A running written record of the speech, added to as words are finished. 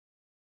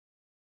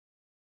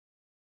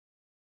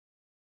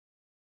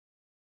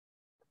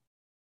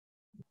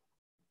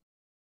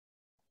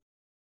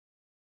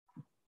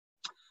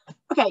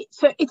Okay,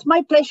 so it's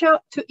my pleasure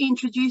to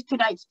introduce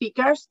tonight's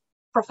speakers,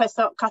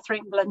 Professor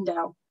Katherine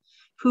Blundell,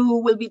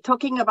 who will be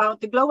talking about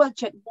the Global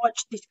Jet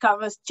Watch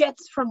discovers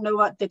jets from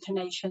nova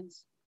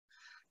detonations.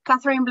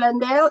 Katherine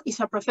Blundell is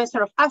a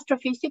professor of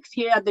astrophysics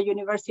here at the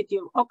University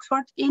of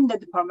Oxford in the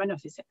Department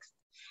of Physics.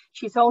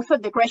 She's also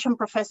the Gresham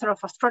Professor of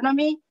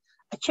Astronomy,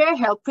 a chair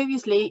held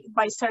previously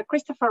by Sir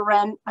Christopher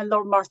Wren and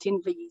Lord Martin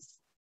Rees.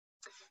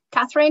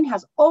 Katherine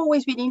has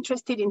always been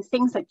interested in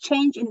things that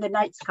change in the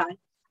night sky,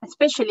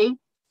 especially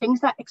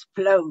things that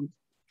explode.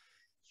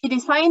 She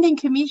designed and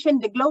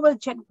commissioned the Global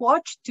Jet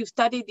Watch to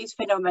study this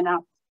phenomena,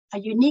 a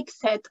unique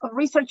set of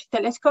research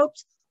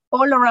telescopes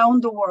all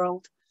around the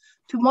world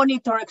to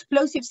monitor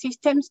explosive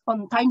systems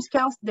on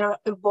timescales they're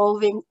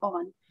evolving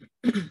on.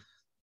 She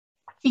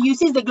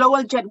uses the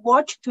Global Jet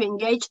Watch to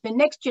engage the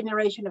next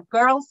generation of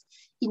girls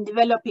in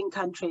developing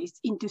countries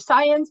into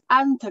science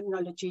and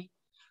technology.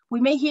 We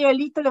may hear a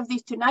little of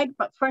this tonight,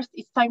 but first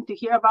it's time to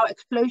hear about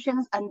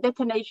explosions and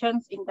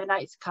detonations in the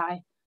night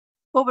sky.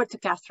 Over to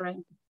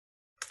Katherine.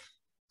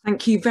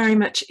 Thank you very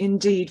much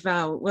indeed,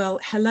 Val. Well,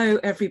 hello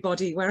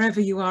everybody,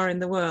 wherever you are in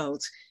the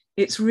world.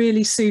 It's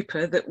really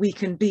super that we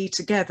can be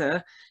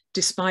together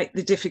despite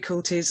the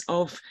difficulties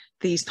of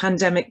these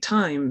pandemic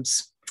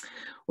times.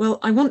 Well,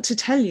 I want to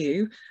tell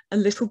you a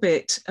little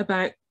bit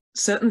about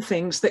certain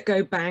things that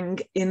go bang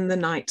in the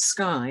night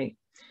sky.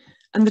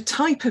 And the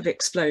type of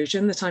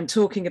explosion that I'm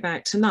talking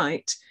about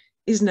tonight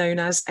is known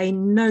as a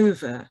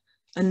nova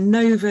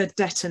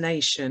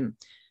detonation.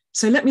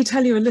 So let me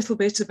tell you a little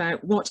bit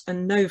about what a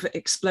nova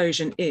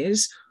explosion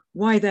is,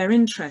 why they're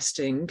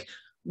interesting,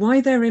 why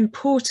they're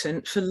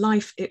important for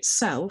life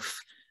itself,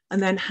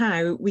 and then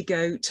how we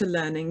go to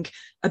learning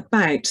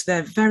about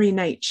their very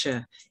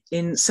nature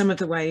in some of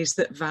the ways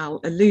that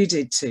Val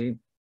alluded to.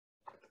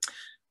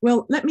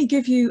 Well, let me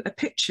give you a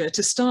picture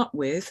to start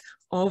with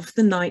of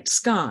the night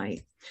sky.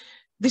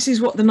 This is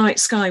what the night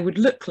sky would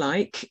look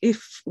like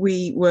if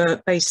we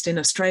were based in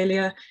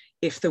Australia,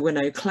 if there were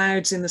no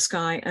clouds in the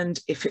sky, and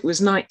if it was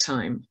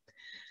nighttime.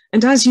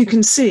 And as you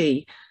can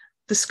see,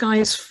 the sky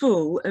is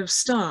full of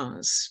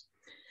stars.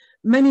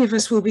 Many of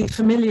us will be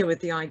familiar with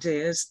the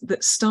ideas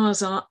that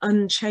stars are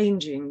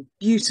unchanging,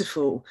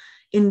 beautiful,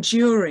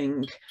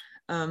 enduring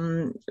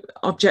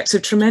objects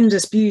of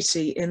tremendous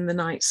beauty in the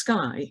night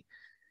sky.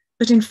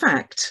 But in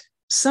fact,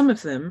 some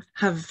of them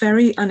have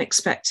very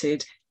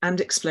unexpected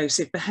and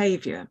explosive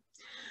behavior.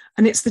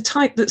 And it's the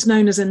type that's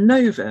known as a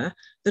nova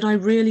that I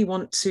really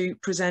want to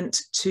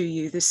present to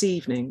you this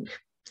evening.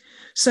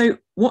 So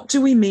what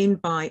do we mean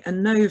by a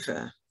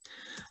nova?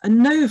 A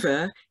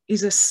nova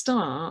is a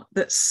star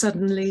that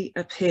suddenly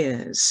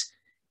appears.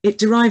 It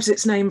derives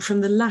its name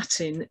from the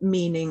Latin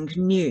meaning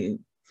new.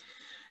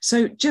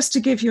 So just to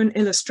give you an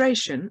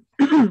illustration,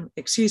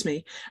 excuse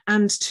me,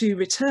 and to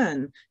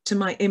return to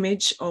my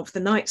image of the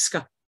night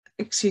sky,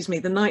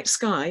 the night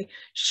sky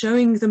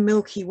showing the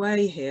Milky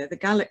Way here, the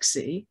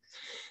galaxy.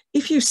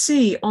 If you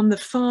see on the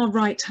far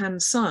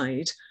right-hand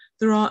side,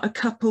 there are a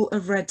couple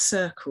of red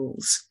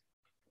circles.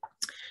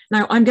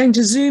 Now I'm going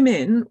to zoom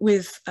in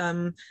with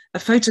a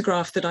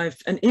photograph that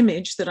an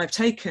image that I've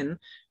taken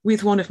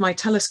with one of my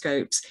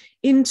telescopes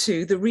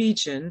into the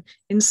region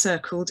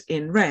encircled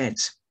in red.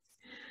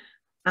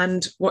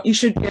 And what you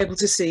should be able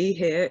to see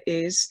here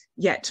is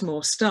yet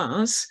more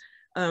stars,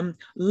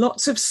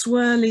 lots of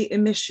swirly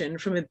emission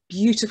from a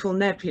beautiful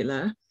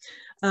nebula.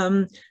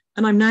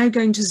 And I'm now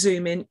going to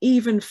zoom in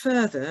even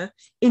further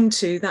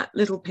into that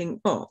little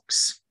pink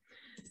box.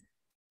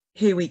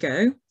 Here we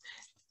go.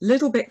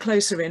 Little bit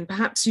closer in,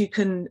 perhaps you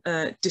can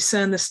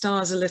discern the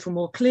stars a little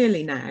more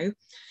clearly now.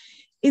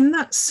 In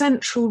that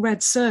central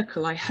red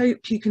circle, I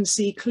hope you can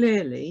see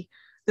clearly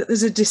that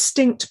there's a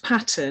distinct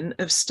pattern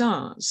of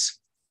stars.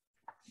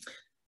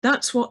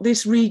 That's what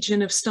this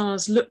region of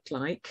stars looked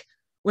like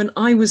when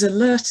I was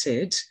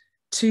alerted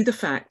to the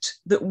fact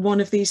that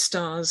one of these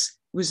stars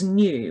was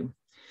new.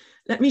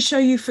 Let me show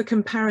you for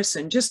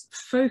comparison, just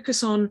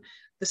focus on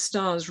the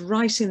stars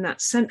right in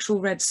that central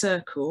red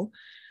circle.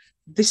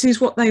 This is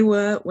what they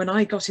were when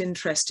I got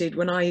interested,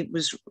 when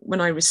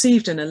I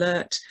received an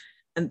alert,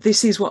 and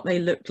this is what they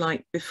looked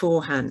like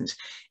beforehand.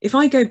 If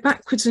I go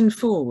backwards and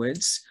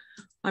forwards,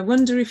 I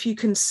wonder if you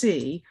can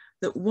see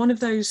that one of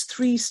those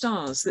three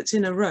stars that's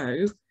in a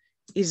row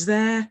is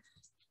there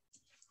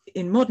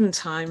in modern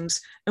times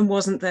and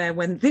wasn't there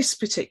when this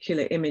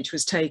particular image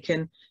was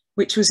taken,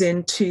 which was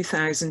in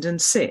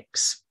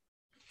 2006.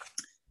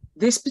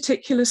 This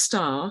particular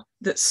star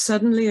that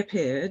suddenly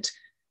appeared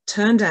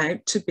turned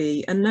out to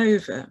be a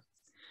nova.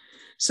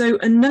 So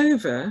a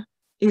nova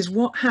is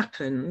what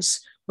happens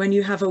when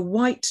you have a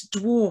white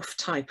dwarf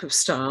type of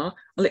star.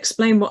 I'll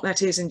explain what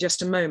that is in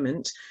just a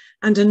moment,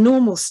 and a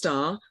normal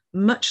star,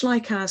 much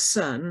like our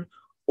sun,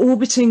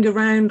 orbiting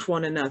around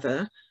one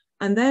another,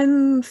 and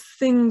then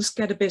things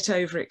get a bit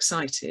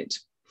overexcited.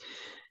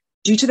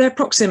 Due to their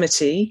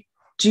proximity,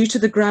 due to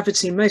the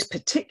gravity, most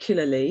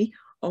particularly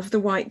of the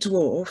white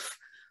dwarf,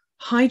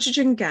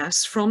 hydrogen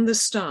gas from the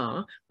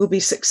star will be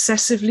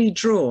successively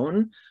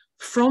drawn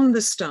from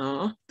the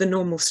star, the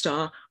normal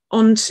star,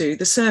 onto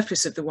the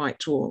surface of the white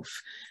dwarf.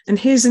 And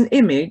here's an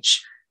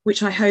image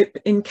which I hope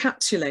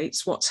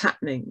encapsulates what's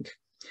happening.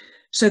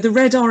 So the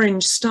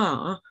red-orange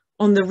star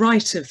on the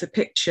right of the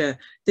picture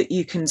that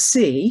you can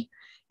see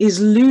is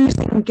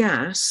losing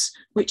gas,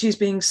 which is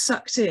being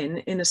sucked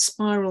in a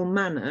spiral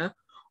manner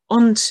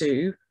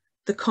onto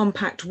the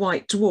compact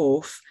white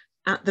dwarf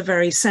at the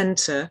very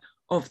center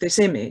of this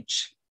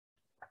image.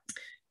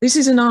 This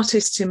is an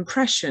artist's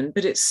impression,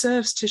 but it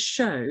serves to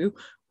show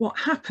what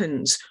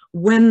happens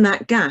when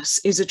that gas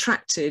is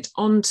attracted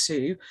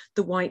onto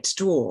the white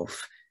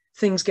dwarf.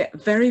 Things get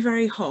very,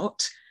 very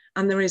hot,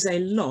 and there is a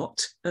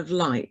lot of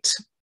light.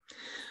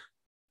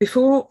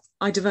 Before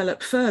I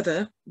develop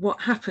further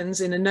what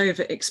happens in a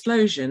nova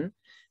explosion,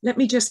 let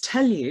me just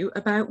tell you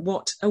about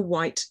what a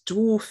white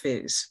dwarf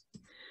is.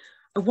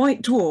 A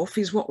white dwarf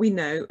is what we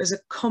know as a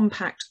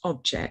compact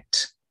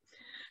object.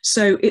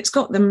 So it's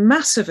got the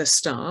mass of a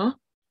star,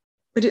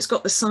 but it's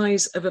got the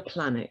size of a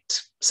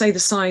planet, say the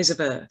size of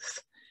Earth,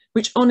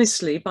 which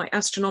honestly, by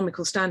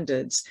astronomical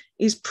standards,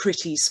 is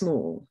pretty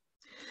small.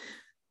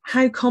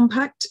 How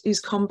compact is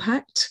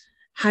compact?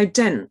 How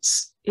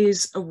dense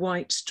is a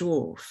white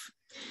dwarf?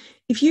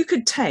 If you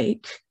could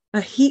take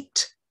a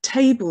heaped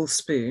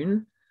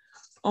tablespoon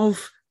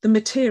of the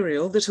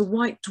material that a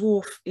white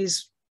dwarf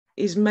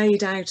is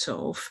made out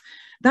of,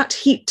 that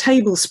heaped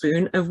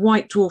tablespoon of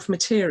white dwarf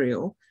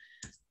material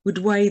would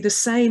weigh the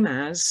same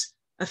as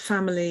a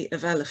family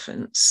of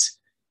elephants.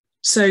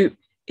 So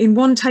in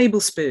 1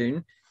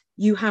 tablespoon,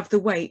 you have the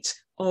weight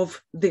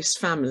of this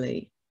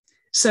family.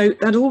 So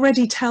that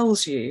already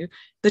tells you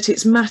that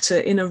it's matter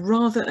in a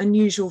rather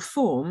unusual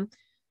form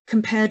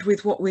compared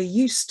with what we're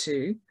used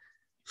to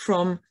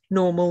from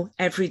normal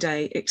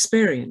everyday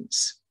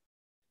experience.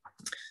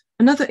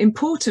 Another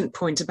important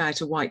point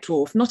about a white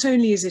dwarf, not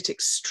only is it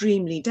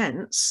extremely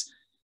dense,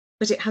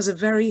 but it has a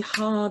very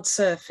hard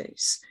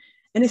surface.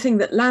 Anything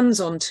that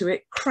lands onto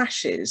it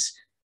crashes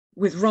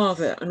with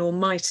rather an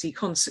almighty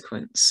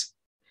consequence.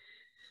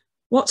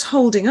 What's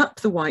holding up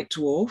the white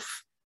dwarf,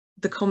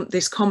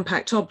 this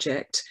compact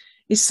object,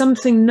 is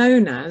something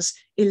known as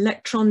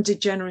electron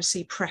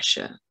degeneracy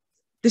pressure.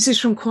 This is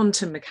from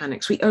quantum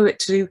mechanics. We owe it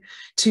to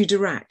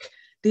Dirac.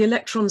 The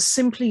electrons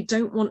simply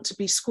don't want to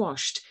be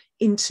squashed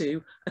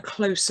into a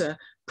closer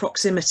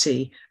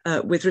proximity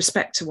with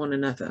respect to one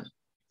another.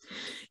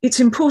 It's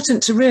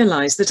important to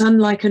realize that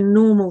unlike a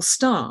normal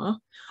star,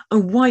 a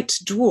white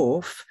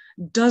dwarf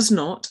does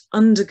not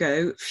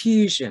undergo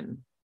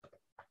fusion.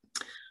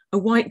 A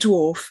white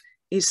dwarf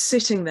is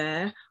sitting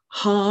there,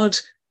 hard,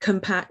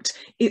 compact.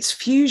 Its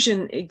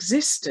fusion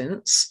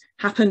existence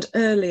happened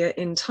earlier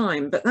in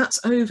time, but that's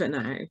over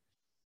now.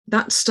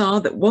 That star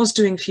that was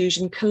doing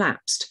fusion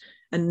collapsed,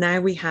 and now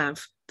we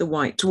have the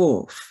white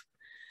dwarf.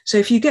 So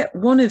if you get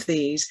one of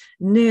these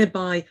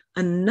nearby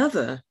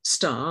another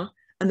star,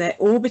 and they're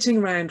orbiting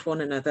around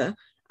one another,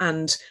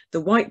 and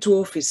the white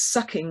dwarf is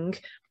sucking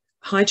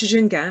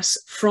hydrogen gas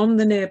from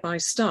the nearby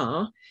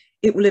star,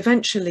 it will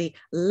eventually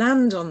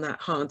land on that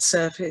hard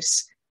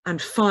surface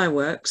and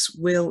fireworks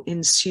will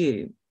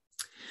ensue.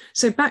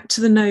 So back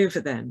to the nova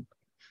then.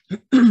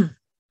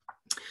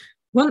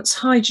 Once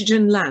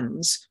hydrogen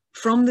lands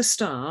from the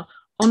star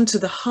onto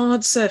the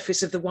hard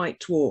surface of the white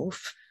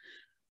dwarf,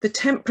 the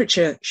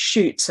temperature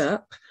shoots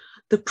up,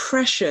 the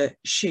pressure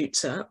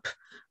shoots up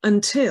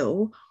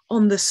until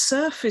on the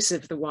surface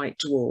of the white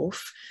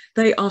dwarf,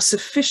 they are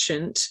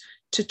sufficient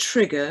to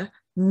trigger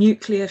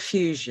nuclear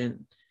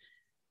fusion.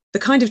 The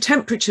kind of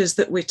temperatures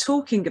that we're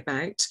talking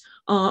about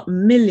are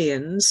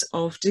millions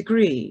of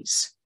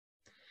degrees.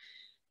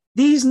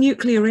 These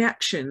nuclear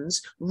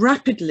reactions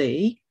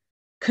rapidly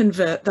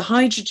convert the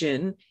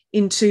hydrogen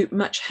into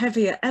much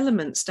heavier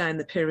elements down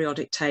the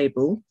periodic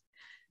table.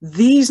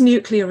 These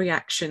nuclear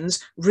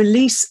reactions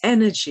release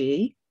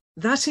energy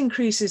that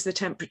increases the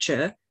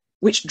temperature,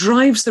 which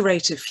drives the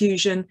rate of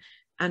fusion,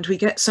 and we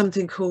get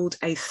something called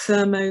a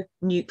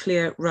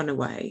thermonuclear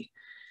runaway.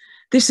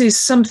 This is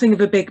something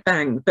of a Big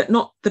Bang, but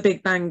not the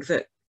Big Bang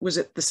that was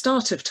at the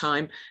start of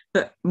time,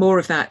 but more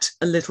of that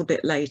a little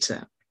bit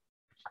later.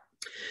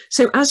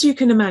 So as you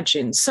can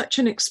imagine, such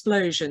an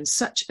explosion,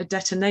 such a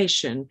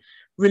detonation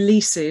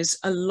releases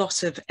a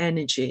lot of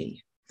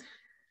energy.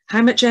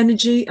 How much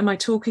energy am I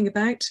talking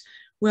about?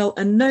 Well,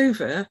 a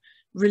nova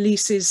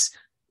releases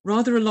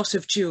rather a lot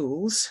of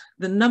joules.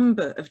 The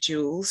number of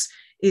joules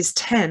is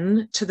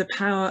 10 to the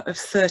power of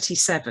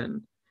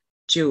 37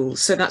 joules.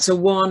 So that's a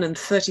 1 and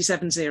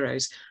 37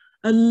 zeros,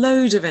 a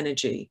load of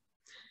energy.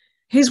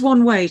 Here's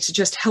one way to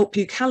just help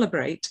you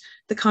calibrate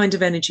the kind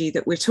of energy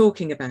that we're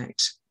talking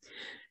about.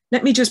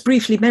 Let me just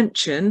briefly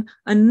mention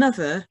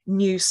another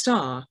new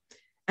star.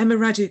 Emma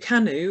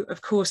Raducanu,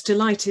 of course,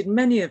 delighted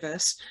many of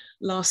us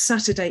last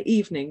Saturday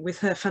evening with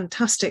her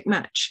fantastic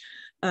match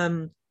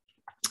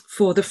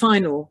for the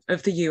final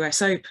of the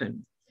US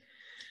Open.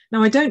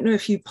 Now, I don't know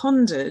if you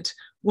pondered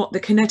what the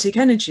kinetic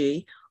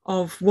energy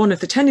of one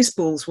of the tennis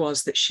balls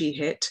was that she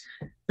hit,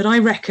 but I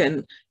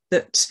reckon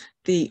that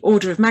the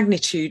order of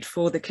magnitude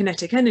for the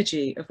kinetic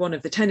energy of one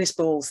of the tennis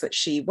balls that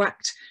she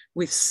whacked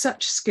with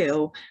such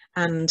skill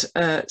and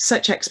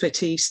such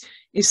expertise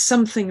is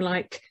something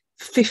like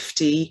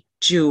 50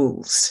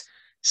 joules.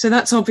 So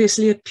that's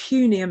obviously a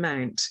puny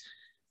amount,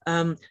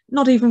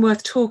 not even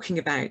worth talking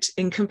about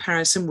in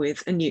comparison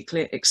with a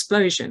nuclear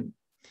explosion.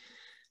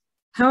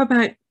 How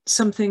about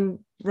something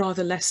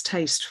rather less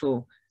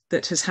tasteful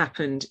that has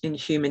happened in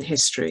human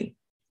history?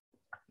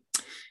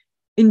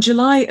 In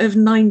July of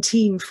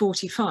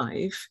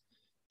 1945,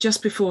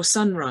 just before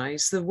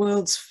sunrise, the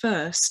world's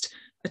first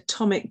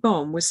atomic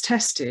bomb was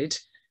tested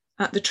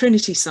at the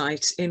Trinity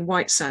site in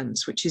White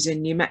Sands, which is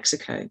in New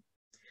Mexico.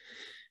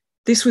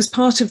 This was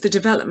part of the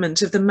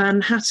development of the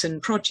Manhattan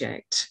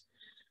Project.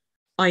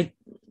 I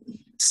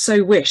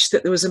so wish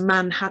that there was a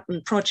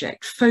Manhattan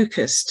Project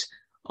focused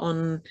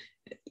on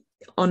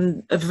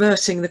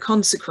averting the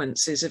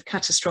consequences of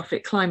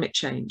catastrophic climate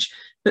change,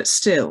 but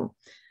still,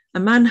 a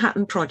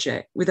Manhattan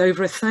Project with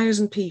over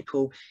 1,000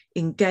 people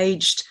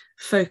engaged,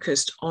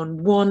 focused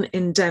on one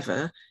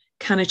endeavour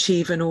can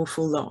achieve an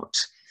awful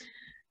lot.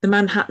 The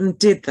Manhattan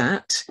did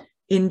that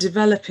in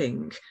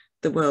developing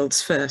the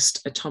world's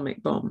first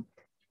atomic bomb.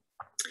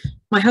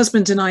 My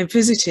husband and I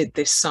visited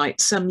this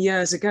site some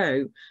years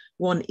ago,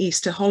 one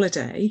Easter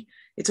holiday.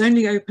 It's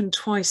only open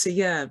twice a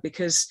year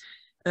because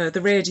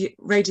the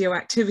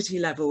radioactivity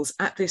levels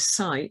at this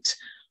site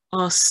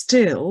are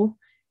still,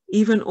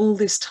 even all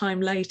this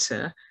time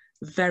later,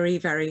 very,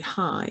 very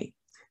high.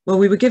 Well,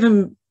 we were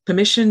given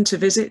permission to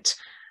visit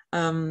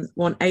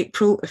one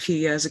April a few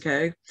years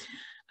ago,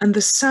 and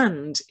the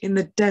sand in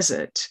the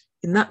desert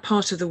in that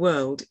part of the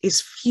world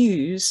is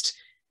fused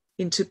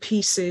into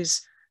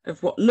pieces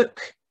of what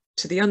look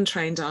to the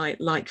untrained eye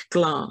like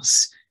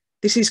glass.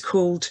 This is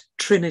called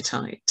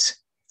trinitite.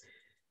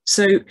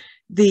 So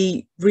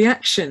the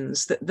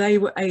reactions that they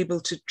were able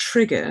to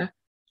trigger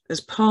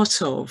as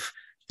part of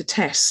the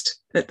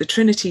test at the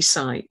Trinity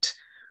site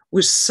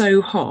was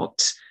so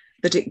hot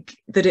that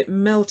it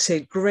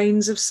melted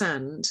grains of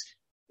sand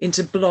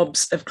into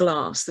blobs of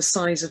glass the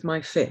size of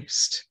my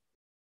fist.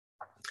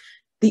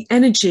 The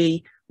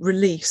energy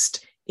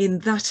released in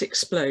that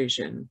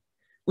explosion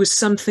was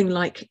something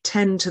like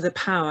 10 to the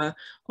power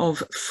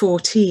of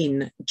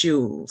 14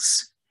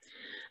 joules.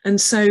 And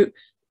so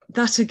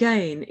that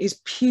again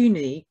is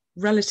puny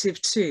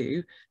relative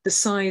to the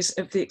size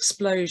of the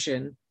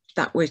explosion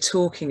that we're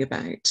talking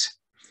about.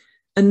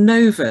 A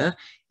nova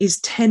is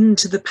 10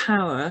 to the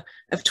power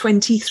of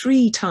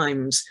 23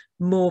 times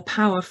more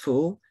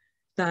powerful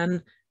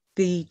than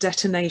the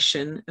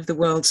detonation of the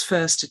world's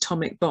first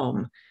atomic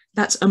bomb.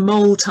 That's a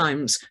mole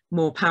times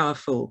more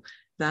powerful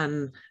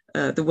than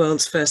the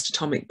world's first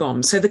atomic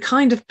bomb. So the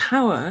kind of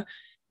power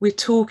we're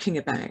talking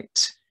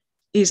about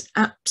is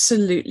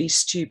absolutely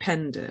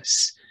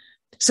stupendous.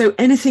 So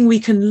anything we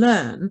can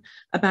learn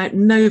about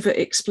nova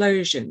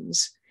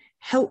explosions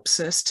helps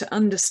us to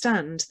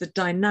understand the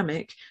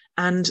dynamic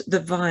and the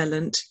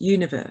violent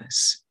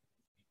universe.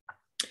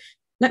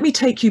 Let me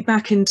take you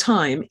back in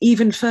time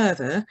even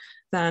further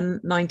than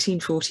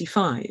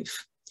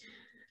 1945.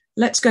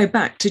 Let's go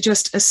back to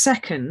just a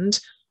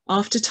second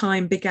after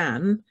time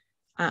began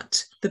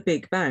at the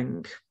Big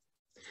Bang.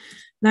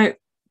 Now,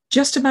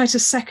 just about a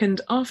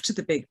second after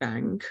the Big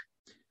Bang,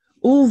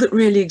 all that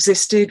really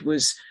existed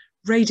was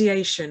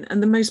radiation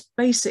and the most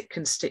basic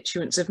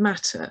constituents of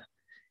matter.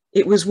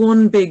 It was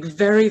one big,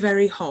 very,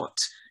 very hot,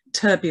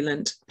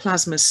 turbulent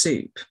plasma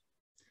soup.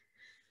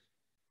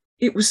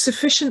 It was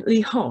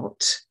sufficiently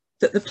hot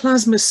that the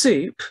plasma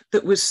soup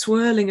that was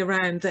swirling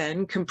around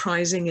then,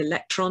 comprising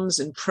electrons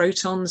and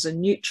protons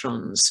and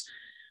neutrons,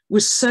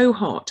 was so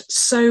hot,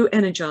 so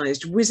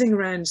energized, whizzing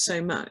around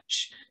so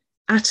much,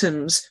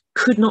 atoms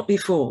could not be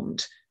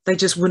formed. They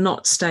just were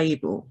not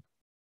stable.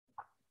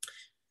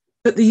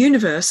 But the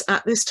universe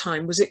at this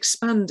time was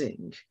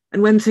expanding,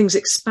 and when things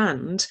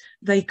expand,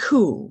 they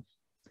cool.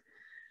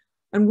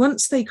 And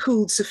once they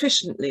cooled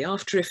sufficiently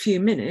after a few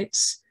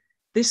minutes,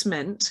 this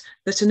meant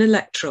that an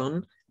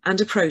electron and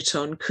a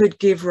proton could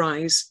give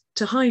rise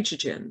to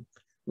hydrogen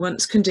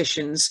once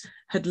conditions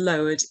had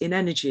lowered in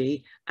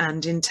energy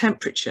and in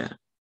temperature.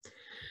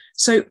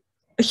 So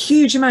a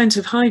huge amount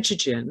of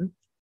hydrogen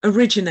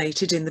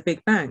originated in the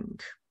Big Bang.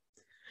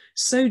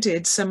 So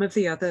did some of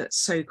the other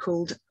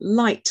so-called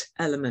light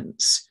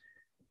elements,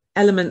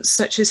 elements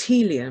such as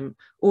helium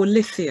or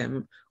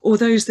lithium, or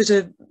those that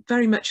are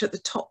very much at the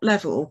top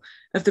level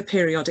of the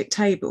periodic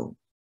table.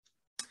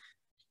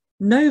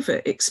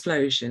 Nova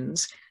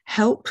explosions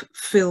help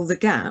fill the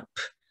gap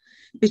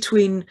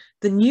between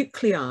the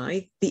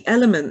nuclei, the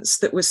elements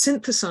that were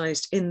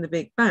synthesized in the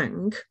Big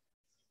Bang,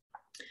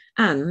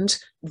 and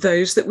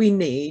those that we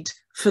need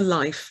for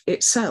life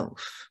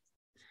itself.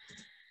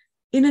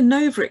 In a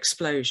nova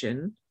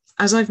explosion,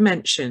 as I've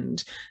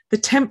mentioned, the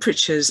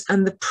temperatures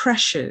and the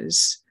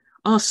pressures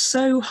are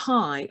so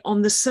high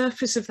on the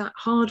surface of that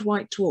hard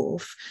white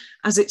dwarf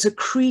as it's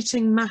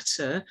accreting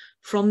matter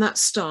from that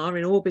star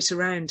in orbit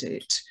around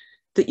it,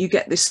 that you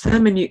get this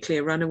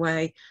thermonuclear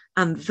runaway,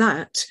 and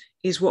that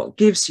is what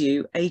gives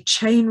you a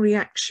chain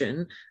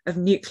reaction of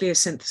nuclear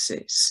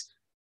synthesis.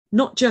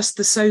 Not just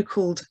the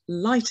so-called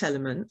light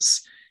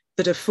elements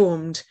that are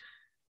formed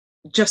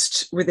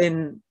just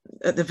within,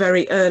 at the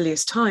very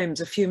earliest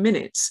times, a few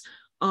minutes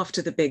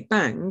after the Big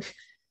Bang,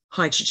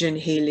 hydrogen,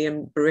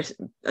 helium,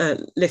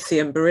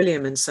 lithium,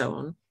 beryllium, and so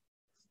on.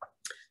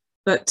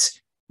 But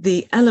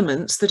the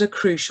elements that are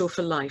crucial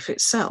for life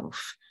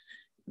itself.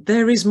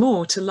 There is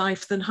more to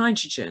life than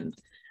hydrogen,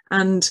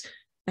 and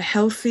a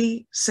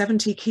healthy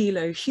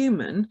 70-kilo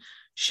human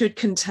should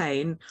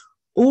contain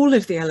all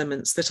of the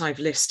elements that I've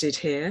listed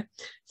here: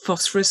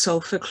 phosphorus,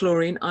 sulfur,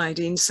 chlorine,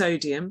 iodine,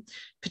 sodium,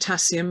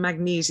 potassium,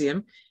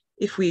 magnesium,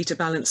 if we eat a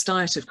balanced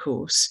diet, of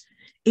course,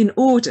 in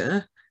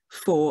order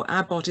for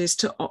our bodies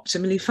to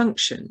optimally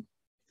function.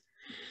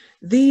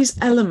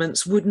 These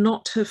elements would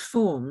not have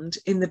formed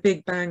in the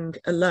Big Bang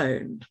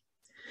alone.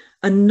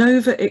 A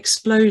nova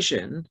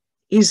explosion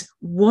is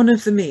one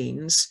of the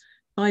means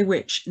by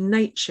which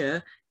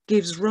nature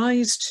gives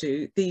rise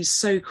to these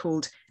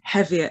so-called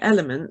heavier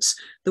elements,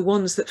 the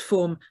ones that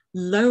form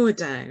lower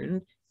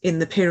down in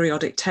the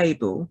periodic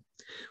table,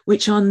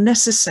 which are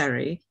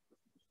necessary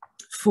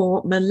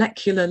for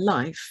molecular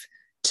life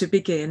to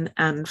begin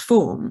and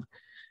form.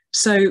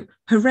 So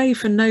hooray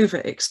for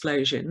nova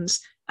explosions,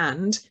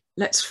 and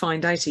let's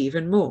find out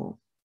even more.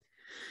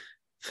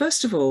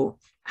 First of all,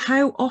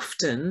 how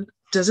often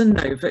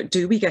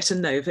do we get a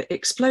nova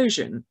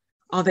explosion?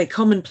 Are they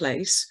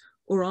commonplace,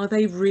 or are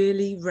they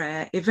really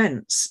rare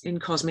events in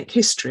cosmic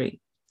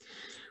history?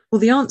 Well,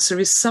 the answer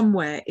is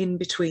somewhere in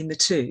between the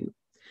two.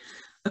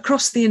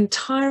 Across the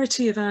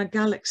entirety of our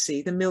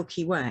galaxy, the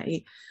Milky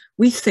Way,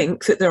 we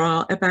think that there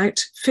are about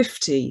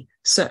 50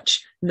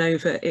 such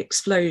nova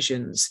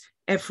explosions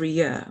every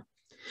year.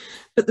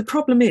 But the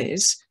problem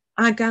is,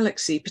 our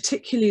galaxy,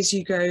 particularly as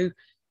you go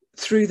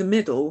through the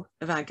middle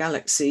of our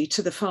galaxy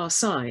to the far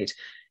side,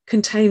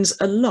 contains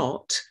a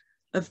lot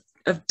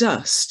of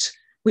dust,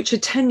 which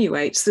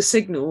attenuates the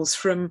signals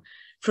from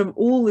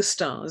all the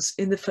stars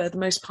in the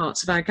furthermost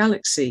parts of our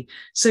galaxy.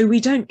 So we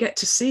don't get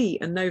to see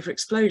a nova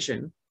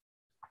explosion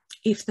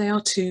if they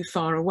are too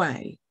far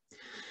away.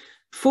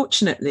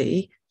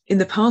 Fortunately, in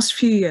the past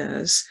few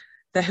years,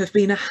 there have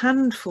been a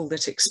handful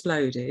that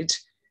exploded,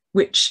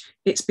 which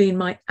it's been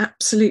my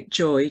absolute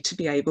joy to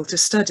be able to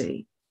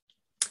study.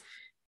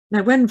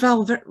 Now, when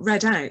Val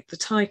read out the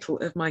title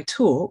of my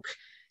talk,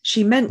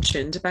 she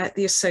mentioned about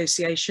the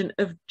association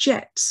of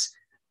jets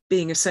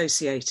being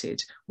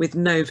associated with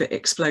nova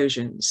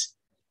explosions.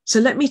 So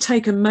let me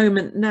take a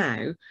moment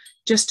now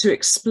just to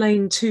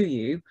explain to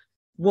you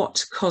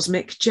what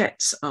cosmic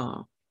jets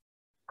are.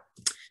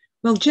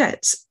 Well,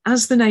 jets,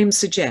 as the name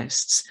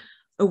suggests,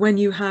 are when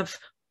you have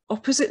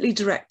oppositely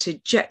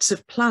directed jets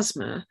of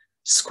plasma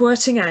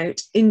squirting out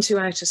into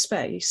outer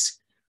space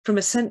from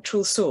a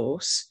central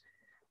source,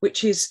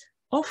 which is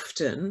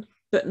often,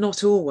 but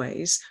not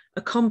always,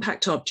 a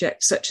compact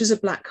object such as a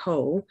black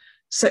hole,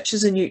 such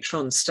as a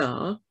neutron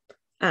star,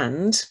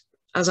 and,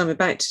 as I'm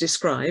about to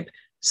describe,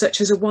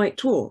 such as a white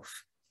dwarf,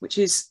 which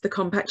is the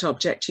compact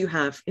object you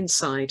have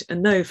inside a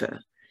nova.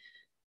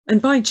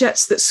 And by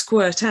jets that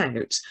squirt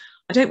out,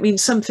 I don't mean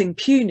something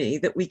puny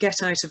that we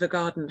get out of a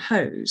garden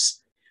hose.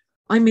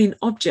 I mean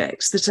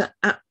objects that are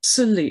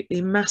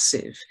absolutely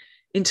massive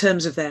in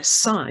terms of their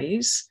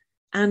size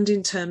and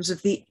in terms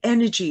of the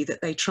energy that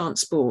they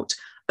transport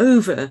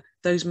over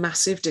those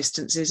massive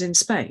distances in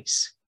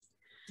space.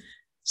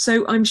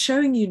 So I'm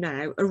showing you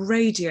now a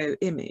radio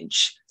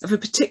image of a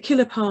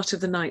particular part of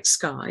the night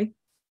sky.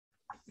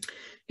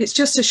 It's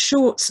just a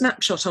short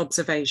snapshot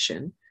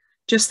observation,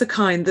 just the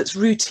kind that's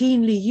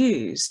routinely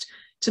used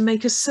to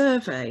make a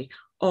survey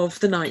of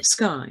the night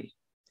sky.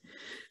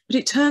 But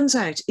it turns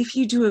out if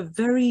you do a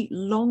very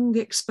long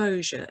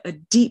exposure, a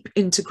deep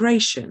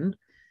integration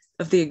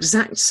of the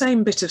exact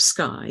same bit of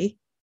sky,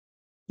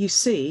 you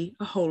see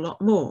a whole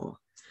lot more.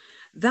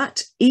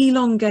 That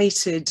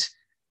elongated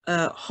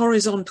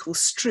horizontal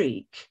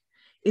streak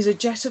is a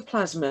jet of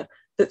plasma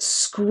that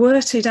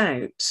squirted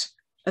out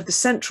of the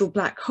central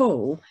black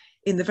hole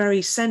in the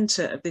very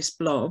center of this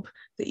blob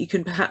that you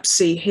can perhaps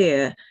see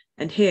here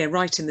and here,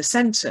 right in the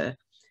center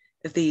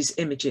of these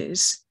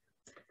images.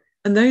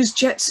 And those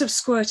jets have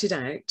squirted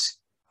out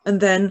and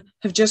then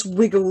have just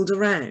wiggled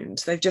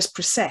around. They've just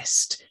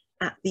precessed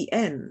at the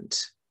end.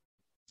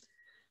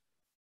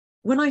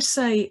 When I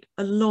say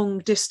a long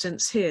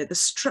distance here, the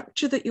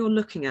structure that you're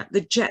looking at,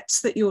 the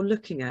jets that you're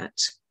looking at,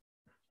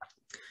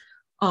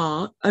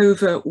 are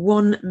over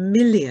 1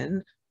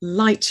 million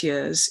light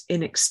years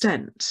in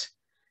extent.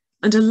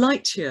 And a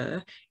light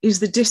year is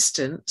the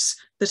distance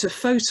that a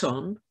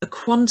photon, a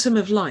quantum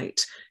of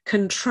light,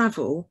 can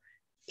travel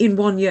in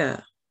 1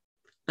 year.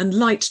 And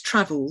light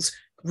travels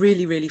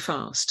really, really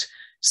fast.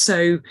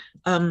 So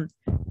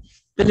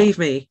believe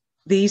me,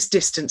 these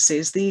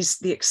distances,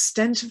 the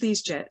extent of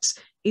these jets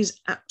is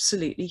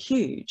absolutely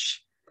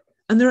huge.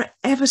 And there are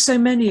ever so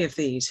many of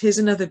these. Here's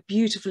another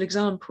beautiful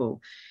example,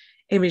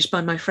 imaged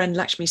by my friend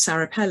Lakshmi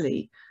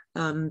Sarapelli,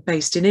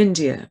 based in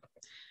India.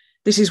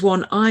 This is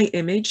one I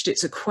imaged.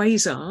 It's a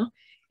quasar.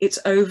 It's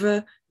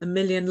over 1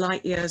 million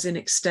light years in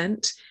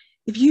extent.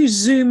 If you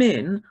zoom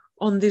in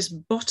on this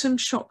bottom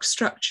shock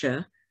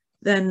structure,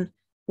 then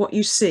what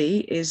you see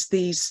is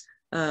these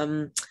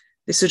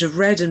this sort of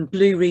red and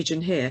blue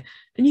region here,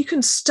 and you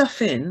can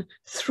stuff in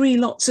 3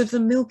 lots of the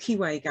Milky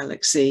Way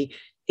galaxy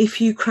if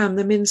you cram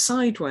them in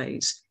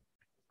sideways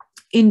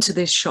into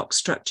this shock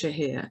structure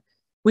here,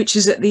 which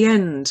is at the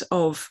end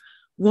of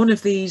one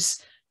of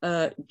these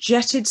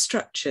jetted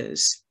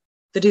structures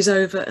that is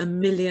over 1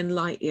 million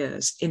light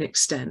years in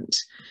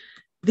extent.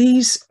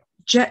 These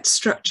jet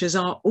structures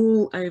are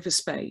all over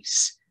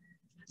space.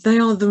 They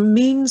are the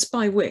means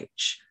by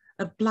which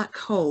a black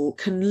hole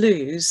can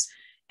lose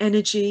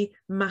energy,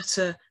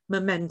 matter,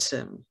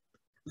 momentum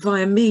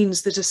via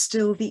means that are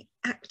still the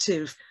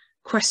active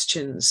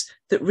questions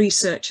that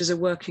researchers are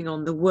working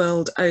on the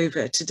world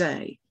over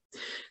today.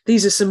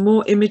 These are some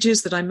more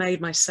images that I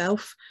made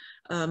myself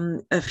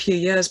a few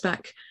years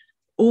back,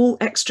 all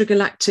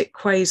extragalactic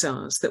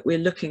quasars that we're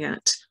looking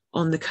at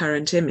on the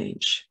current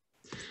image.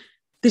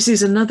 This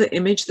is another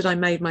image that I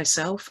made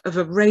myself of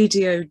a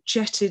radio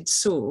jetted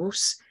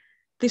source,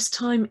 this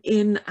time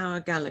in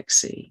our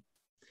galaxy.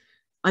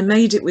 I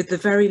made it with the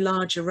Very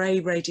Large Array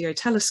Radio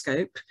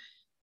Telescope,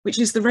 which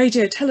is the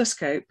radio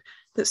telescope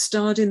that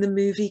starred in the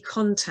movie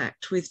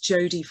Contact with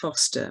Jodie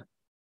Foster.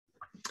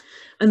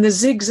 And the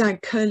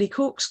zigzag curly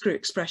corkscrew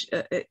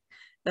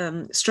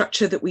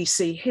structure that we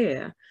see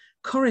here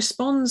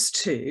corresponds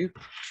to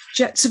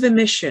jets of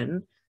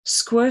emission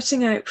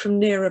squirting out from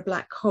near a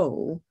black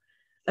hole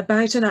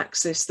about an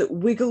axis that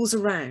wiggles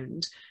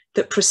around,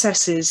 that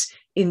processes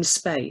in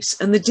space.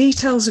 And the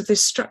details of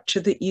this structure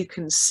that you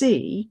can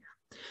see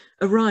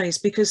arise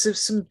because of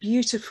some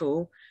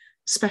beautiful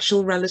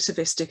special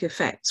relativistic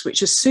effects,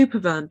 which are super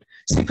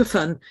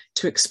fun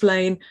to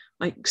explain.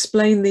 I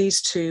explain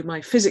these to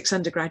my physics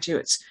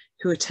undergraduates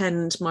who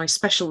attend my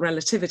special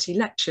relativity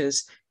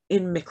lectures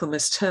in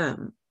Michaelmas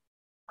term.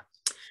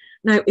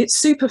 Now, it's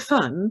super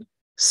fun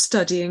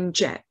studying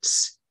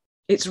jets.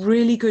 It's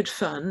really good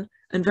fun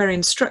and very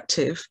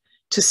instructive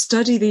to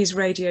study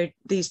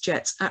these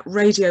jets at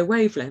radio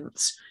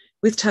wavelengths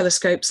with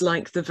telescopes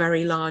like the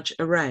Very Large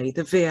Array,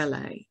 the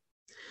VLA.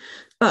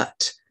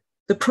 But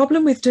the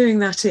problem with doing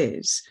that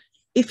is,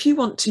 if you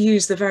want to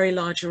use the Very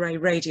Large Array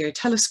Radio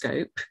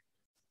Telescope,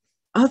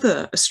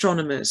 other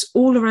astronomers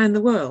all around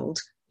the world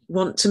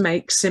want to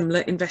make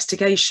similar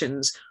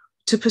investigations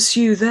to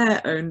pursue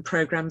their own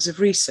programs of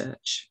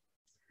research.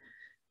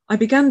 I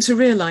began to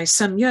realize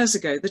some years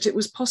ago that it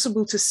was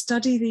possible to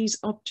study these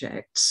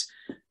objects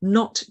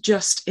not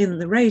just in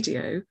the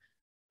radio,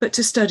 but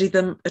to study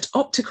them at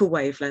optical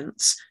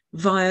wavelengths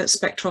via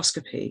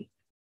spectroscopy.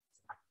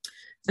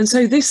 And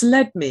so this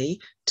led me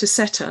to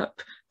set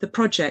up the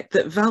project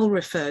that Val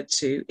referred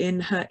to in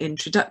her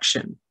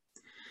introduction.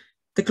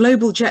 The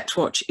Global Jet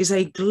Watch is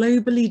a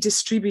globally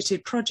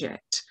distributed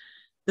project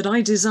that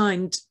I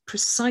designed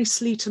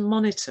precisely to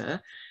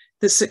monitor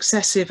the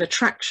successive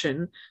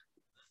attraction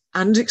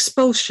and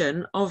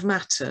expulsion of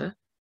matter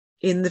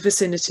in the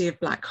vicinity of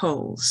black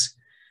holes.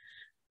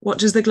 What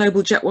does the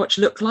Global Jet Watch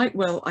look like?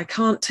 Well, I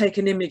can't take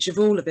an image of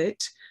all of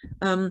it,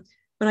 but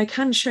I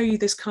can show you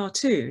this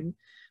cartoon,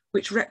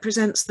 which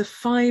represents the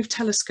 5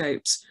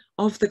 telescopes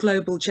of the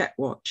Global Jet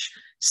Watch,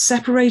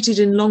 separated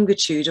in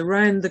longitude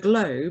around the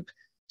globe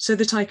so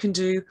that I can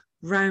do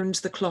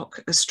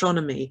round-the-clock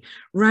astronomy,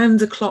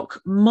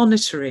 round-the-clock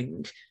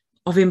monitoring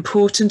of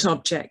important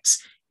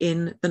objects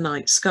in the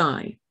night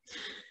sky.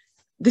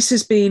 This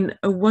has been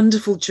a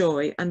wonderful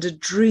joy and a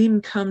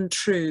dream come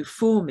true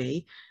for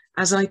me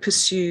as I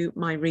pursue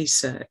my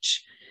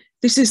research.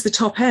 This is the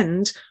top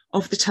end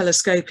of the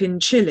telescope in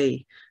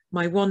Chile,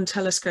 my one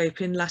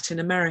telescope in Latin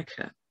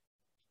America.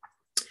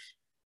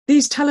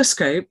 These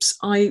telescopes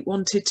I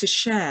wanted to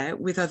share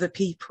with other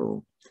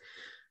people.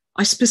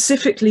 I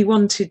specifically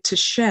wanted to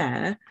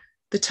share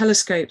the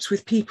telescopes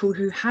with people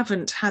who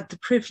haven't had the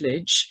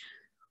privilege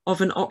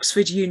of an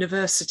Oxford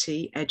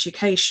University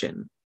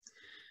education.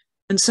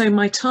 And so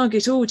my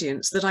target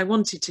audience that I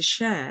wanted to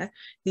share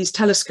these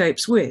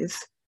telescopes with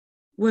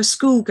were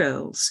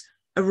schoolgirls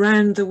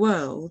around the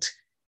world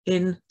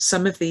in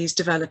some of these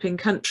developing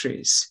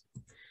countries.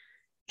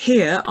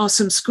 Here are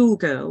some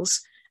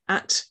schoolgirls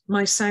at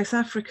my South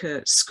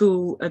Africa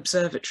school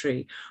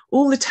observatory.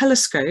 All the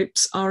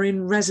telescopes are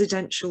in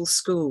residential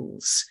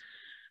schools.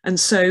 And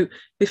so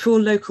before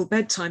local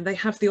bedtime, they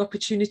have the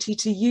opportunity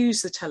to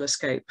use the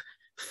telescope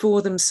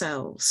for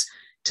themselves,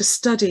 to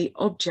study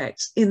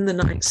objects in the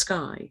night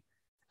sky.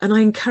 And I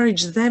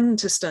encourage them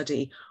to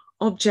study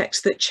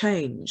objects that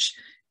change,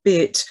 be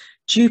it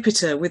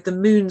Jupiter with the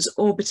moons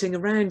orbiting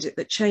around it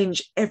that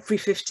change every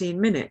 15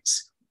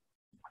 minutes,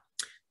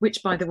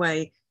 which, by the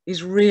way,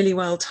 is really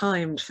well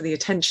timed for the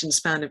attention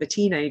span of a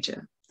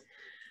teenager.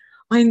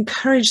 I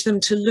encourage them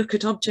to look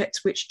at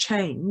objects which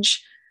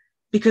change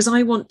because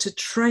I want to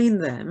train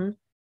them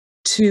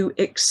to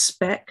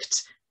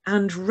expect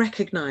and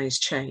recognize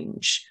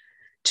change,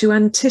 to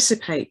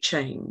anticipate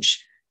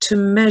change, to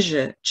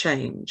measure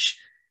change,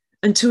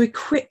 and to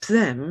equip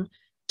them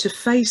to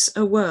face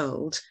a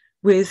world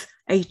with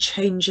a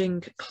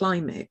changing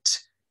climate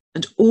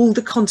and all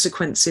the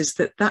consequences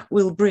that that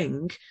will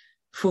bring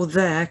for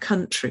their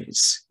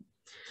countries.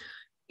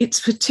 It's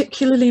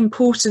particularly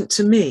important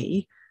to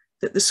me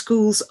that the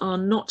schools are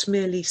not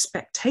merely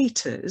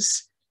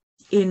spectators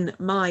in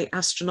my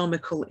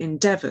astronomical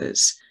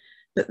endeavours,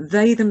 but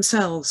they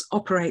themselves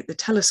operate the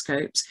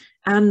telescopes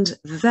and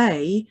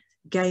they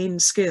gain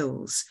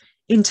skills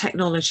in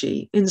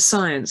technology, in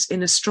science,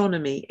 in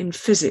astronomy, in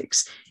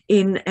physics,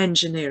 in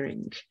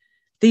engineering.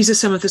 These are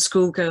some of the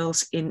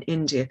schoolgirls in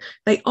India.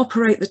 They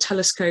operate the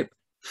telescope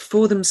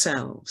for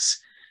themselves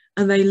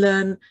and they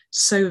learn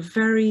so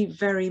very,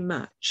 very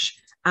much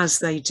as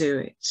they do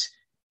it.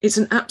 It's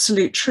an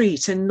absolute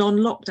treat in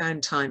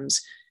non-lockdown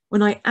times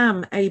when I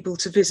am able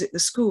to visit the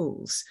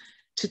schools,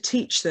 to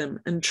teach them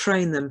and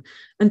train them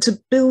and to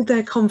build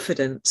their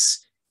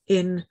confidence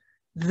in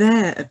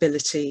their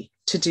ability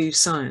to do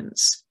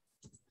science.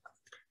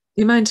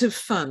 The amount of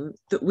fun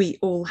that we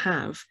all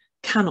have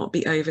cannot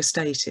be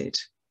overstated.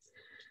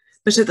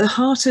 But at the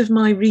heart of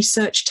my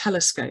research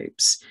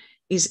telescopes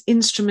is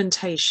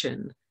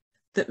instrumentation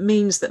that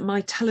means that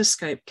my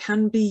telescopes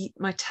can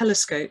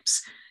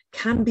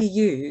be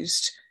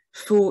used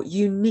for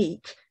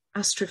unique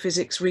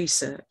astrophysics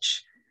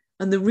research.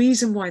 And the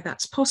reason why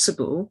that's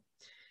possible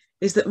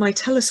is that my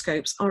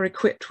telescopes are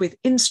equipped with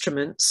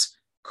instruments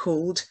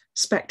called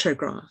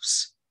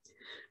spectrographs.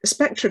 A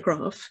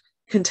spectrograph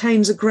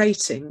contains a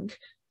grating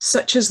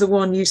such as the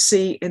one you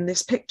see in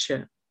this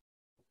picture.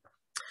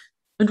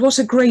 And what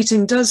a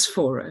grating does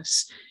for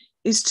us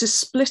is to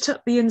split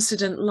up the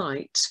incident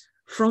light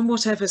from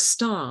whatever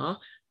star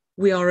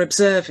we are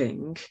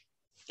observing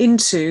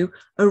into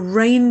a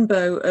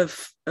rainbow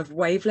of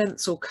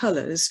wavelengths or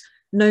colours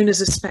known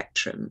as a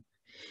spectrum,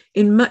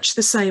 in much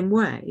the same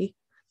way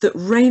that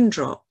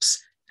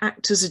raindrops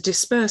act as a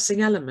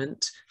dispersing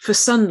element for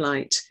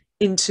sunlight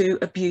into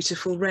a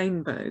beautiful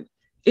rainbow.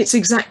 It's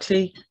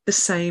exactly the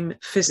same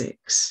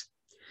physics.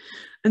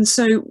 And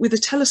so with a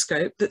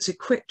telescope that's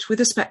equipped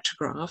with a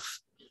spectrograph,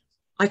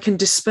 I can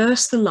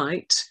disperse the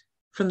light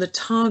from the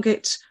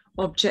target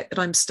object that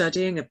I'm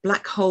studying, a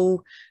black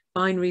hole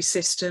binary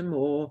system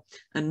or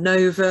a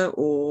nova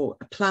or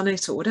a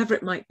planet or whatever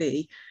it might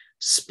be,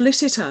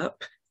 split it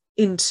up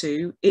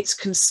into its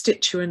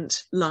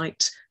constituent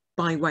light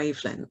by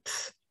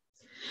wavelength.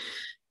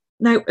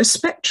 Now, a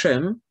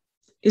spectrum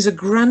is a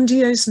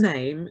grandiose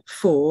name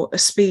for a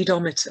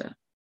speedometer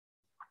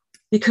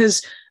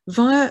because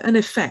via an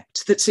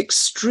effect that's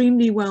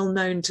extremely well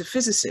known to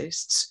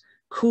physicists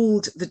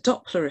called the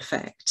Doppler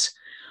effect,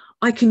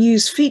 I can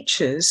use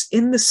features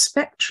in the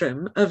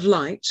spectrum of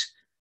light,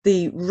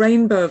 the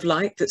rainbow of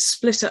light that's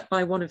split up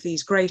by one of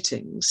these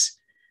gratings.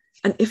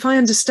 And if I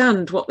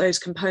understand what those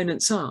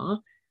components are,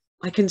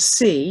 I can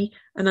see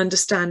and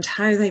understand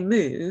how they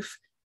move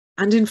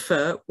and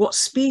infer what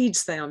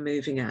speeds they are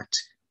moving at,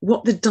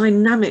 what the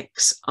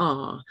dynamics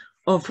are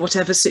of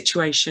whatever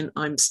situation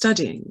I'm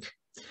studying.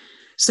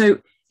 So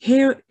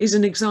here is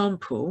an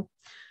example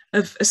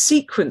of a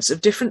sequence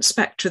of different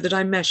spectra that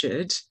I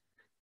measured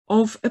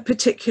of a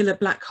particular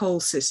black hole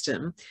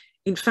system,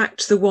 in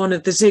fact, the one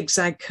of the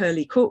zigzag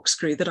curly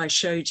corkscrew that I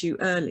showed you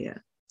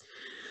earlier.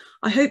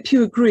 I hope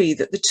you agree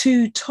that the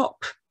two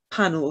top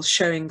panels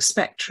showing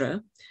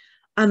spectra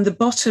and the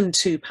bottom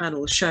two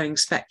panels showing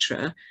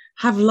spectra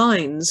have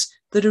lines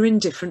that are in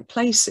different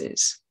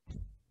places.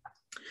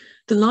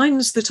 The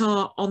lines that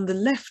are on the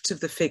left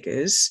of the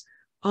figures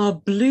are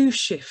blue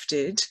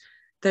shifted.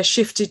 They're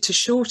shifted to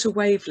shorter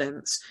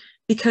wavelengths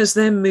because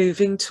they're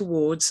moving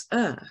towards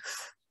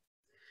Earth.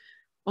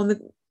 On the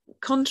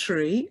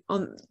contrary,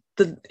 on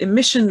the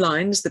emission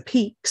lines, the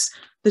peaks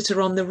that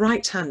are on the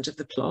right hand of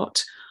the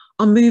plot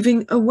are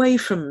moving away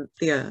from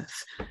the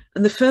Earth.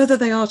 And the further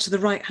they are to the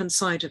right hand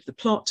side of the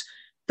plot,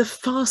 the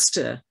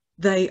faster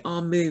they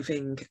are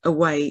moving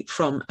away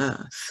from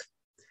Earth.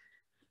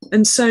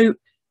 And so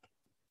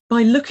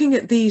by looking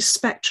at these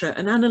spectra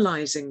and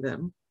analysing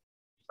them,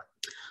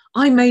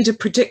 I made a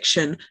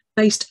prediction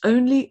based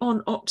only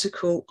on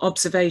optical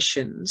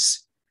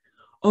observations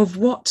of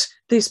what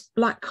this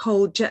black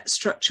hole jet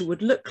structure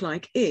would look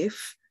like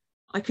if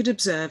I could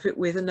observe it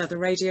with another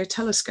radio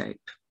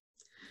telescope.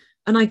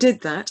 And I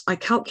did that. I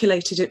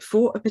calculated it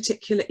for a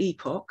particular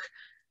epoch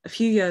a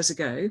few years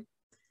ago,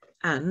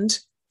 and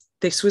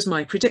this was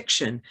my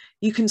prediction.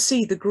 You can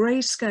see the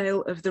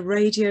grayscale of the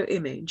radio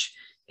image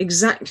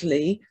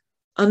exactly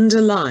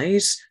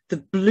underlies the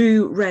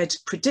blue-red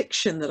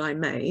prediction that I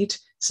made.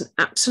 It's an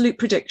absolute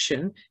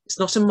prediction. It's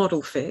not a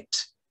model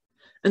fit.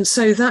 And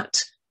so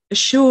that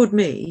assured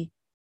me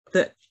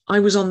that I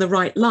was on the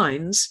right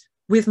lines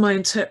with my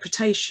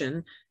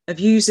interpretation of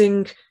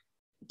using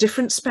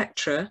different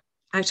spectra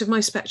out of my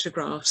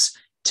spectrographs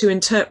to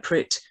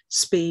interpret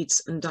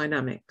speeds and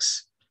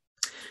dynamics.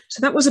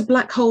 So that was a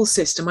black hole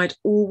system I'd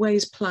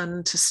always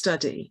planned to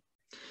study.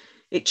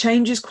 It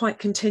changes quite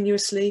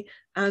continuously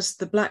as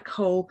the black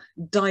hole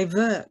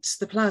diverts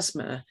the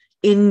plasma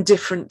in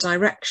different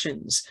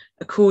directions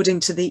according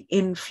to the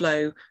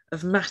inflow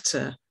of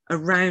matter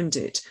around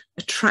it,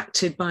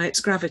 attracted by its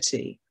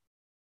gravity.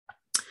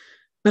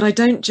 But I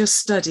don't just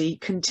study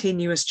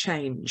continuous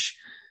change.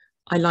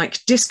 I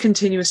like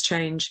discontinuous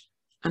change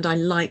and I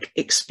like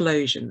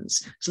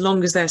explosions, as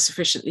long as they're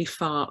sufficiently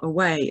far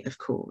away, of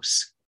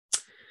course.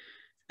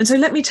 And so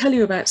let me tell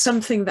you about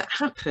something that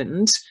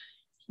happened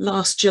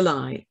last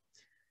July.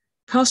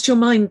 Cast your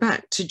mind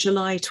back to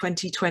July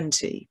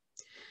 2020.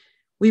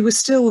 We were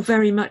still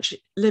very much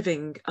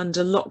living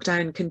under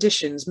lockdown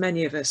conditions,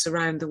 many of us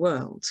around the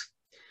world.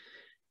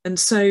 And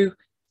so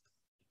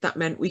that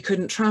meant we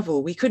couldn't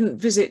travel, we couldn't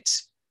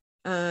visit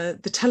the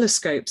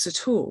telescopes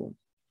at all.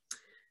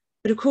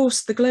 But of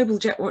course, the Global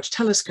Jet Watch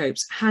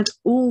telescopes had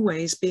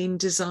always been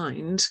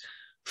designed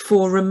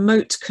for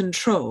remote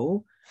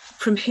control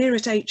from here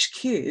at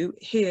HQ,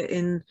 here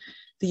in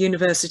the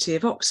University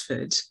of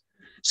Oxford,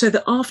 so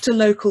that after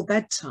local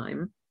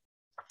bedtime,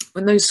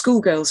 when those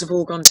schoolgirls have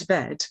all gone to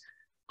bed,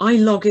 I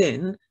log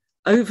in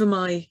over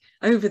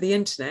the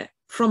internet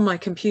from my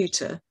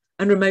computer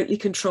and remotely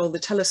control the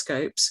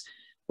telescopes,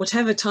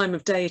 whatever time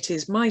of day it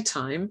is my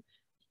time,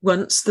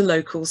 once the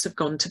locals have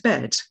gone to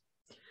bed.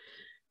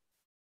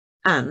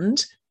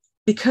 And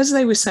because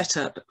they were set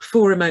up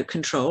for remote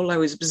control, I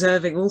was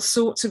observing all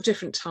sorts of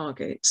different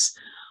targets.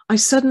 I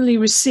suddenly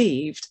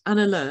received an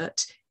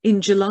alert in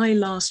July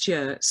last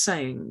year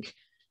saying,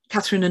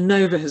 Katherine, a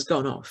nova has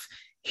gone off.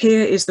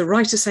 Here is the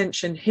right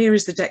ascension, here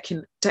is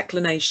the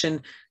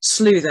declination,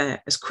 slew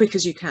there as quick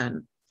as you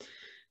can.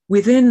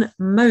 Within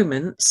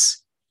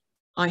moments,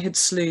 I had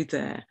slewed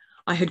there.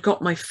 I had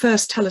got my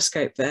first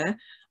telescope there.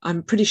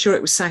 I'm pretty sure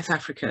it was South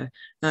Africa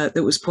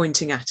that was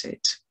pointing at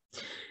it.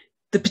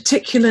 The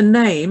particular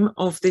name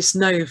of this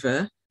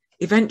nova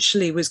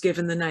eventually was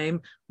given the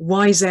name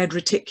YZ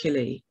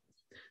Reticuli.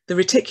 The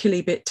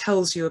Reticuli bit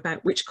tells you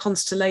about which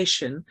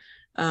constellation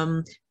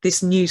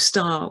this new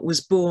star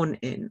was born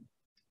in.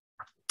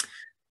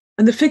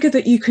 And the figure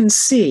that you can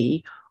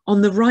see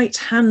on the right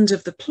hand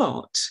of the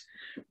plot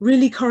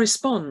really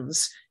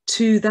corresponds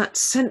to that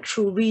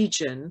central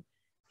region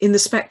in the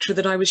spectra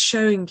that I was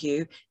showing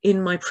you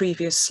in my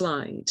previous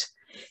slide.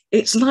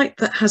 It's light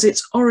that has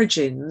its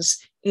origins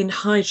in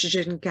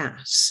hydrogen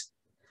gas,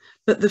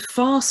 but the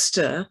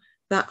faster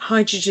that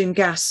hydrogen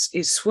gas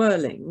is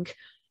swirling,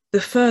 the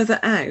further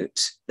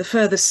out, the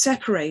further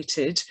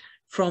separated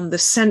from the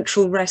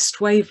central rest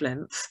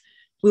wavelength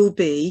will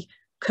be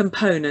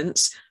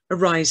components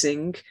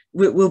arising,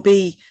 will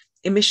be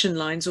emission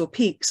lines or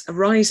peaks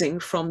arising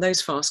from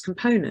those fast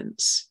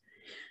components.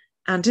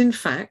 And in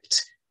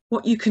fact,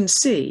 what you can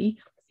see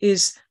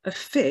is a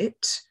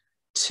fit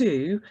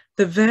to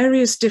the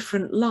various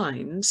different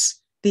lines,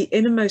 the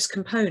innermost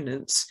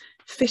components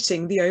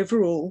fitting the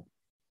overall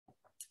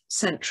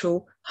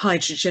central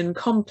hydrogen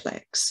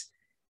complex.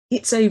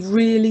 It's a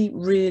really,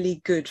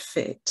 really good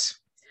fit.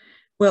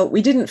 Well,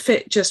 we didn't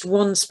fit just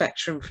one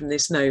spectrum from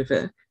this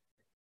nova.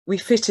 We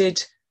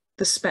fitted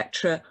the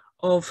spectra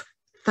of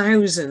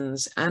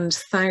thousands and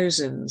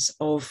thousands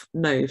of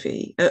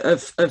novae,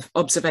 of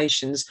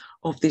observations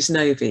of this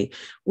novae.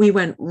 We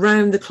went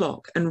round the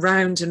clock and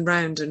round and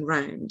round and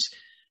round.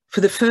 For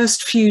the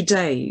first few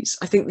days,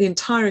 I think the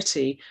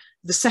entirety,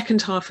 the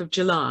second half of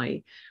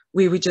July,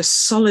 we were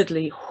just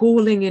solidly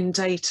hauling in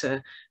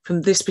data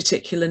from this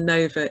particular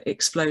nova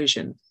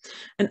explosion.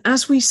 And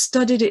as we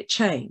studied it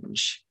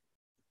change,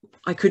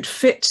 I could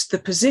fit the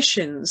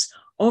positions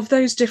of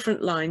those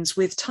different lines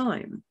with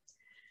time.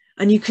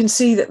 And you can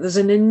see that there's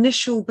an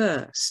initial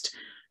burst,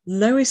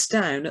 lowest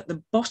down at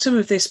the bottom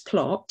of this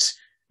plot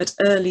at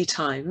early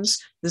times.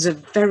 There's a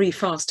very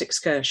fast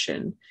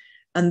excursion.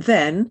 And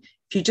then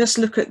if you just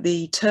look at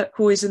the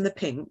turquoise and the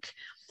pink,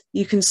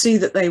 you can see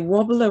that they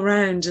wobble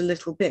around a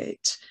little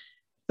bit,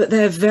 but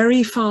they're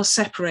very far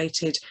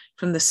separated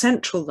from the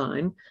central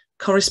line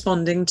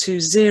corresponding to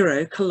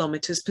 0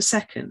 kilometers per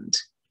second.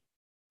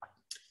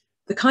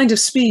 The kind of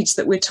speeds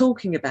that we're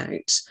talking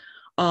about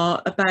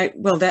are about,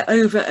 well, they're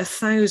over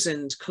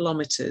 1,000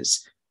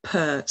 kilometers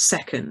per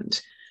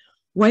second,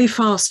 way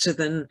faster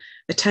than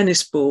a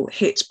tennis ball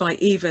hit by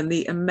even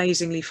the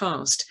amazingly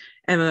fast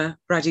Emma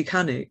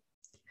Raducanu.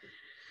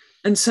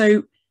 And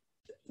so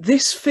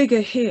this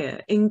figure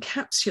here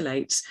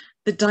encapsulates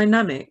the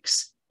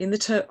dynamics in the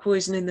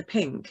turquoise and in the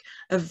pink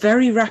of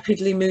very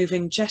rapidly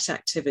moving jet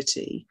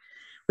activity,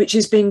 which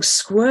is being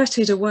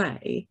squirted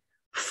away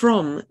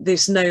from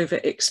this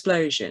nova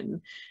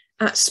explosion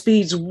at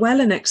speeds well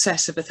in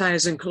excess of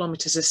 1,000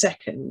 kilometers a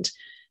second.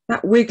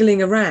 That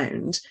wiggling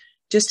around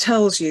just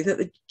tells you that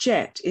the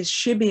jet is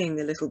shimmying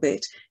a little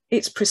bit.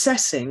 It's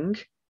processing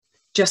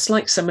just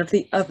like some of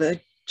the other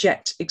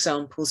jet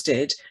examples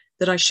did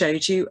that I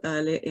showed you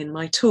earlier in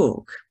my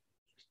talk.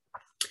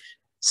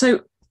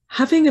 So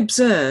having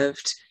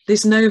observed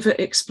this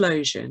nova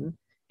explosion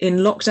in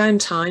lockdown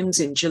times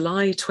in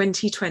July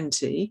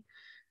 2020,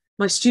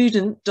 my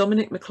student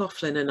Dominic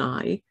McLaughlin and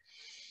I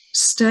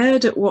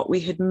stared at what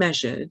we had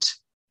measured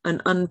and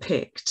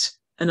unpicked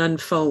and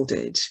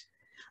unfolded,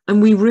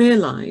 and we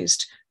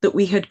realized that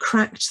we had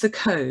cracked the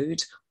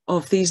code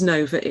of these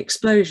nova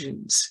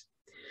explosions.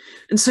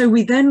 And so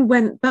we then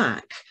went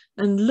back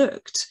and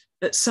looked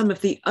at some of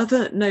the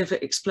other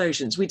nova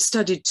explosions. We'd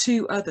studied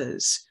 2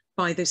 others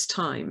by this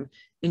time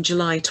in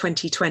July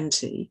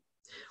 2020.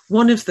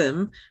 One of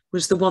them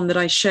was the one that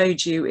I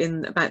showed you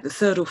in about the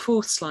 3rd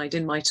or 4th slide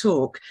in my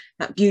talk,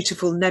 that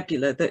beautiful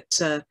nebula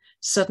that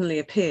suddenly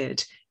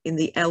appeared in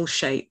the L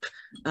shape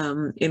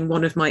in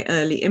one of my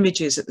early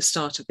images at the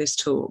start of this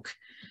talk,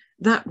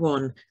 that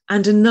one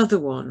and another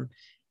one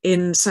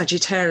in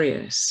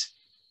Sagittarius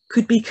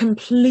could be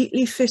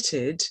completely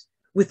fitted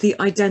with the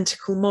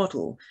identical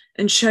model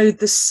and showed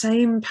the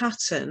same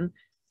pattern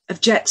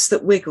of jets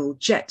that wiggle,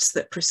 jets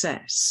that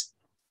precess.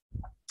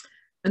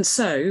 And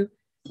so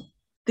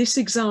this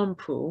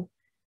example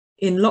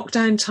in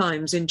lockdown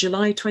times in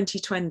July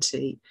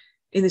 2020,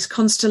 in this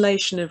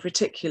constellation of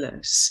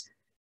Reticulus,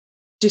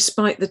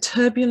 despite the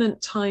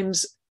turbulent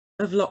times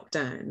of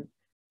lockdown,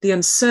 the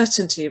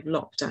uncertainty of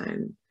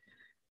lockdown,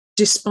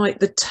 despite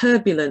the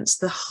turbulence,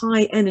 the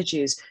high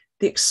energies,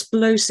 the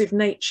explosive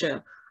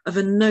nature of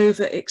a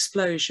nova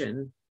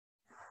explosion,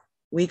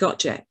 we got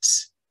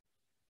jets.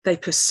 They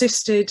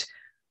persisted,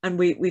 and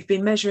we've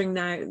been measuring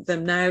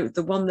them now.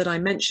 The one that I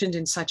mentioned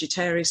in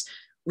Sagittarius,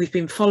 we've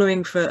been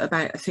following for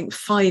about, I think,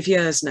 5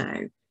 years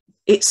now.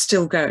 It's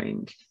still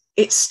going.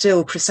 It's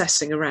still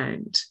processing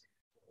around.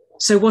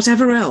 So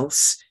whatever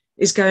else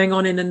is going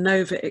on in a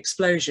nova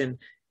explosion,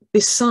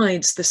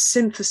 besides the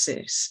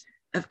synthesis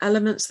of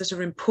elements that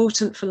are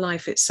important for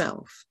life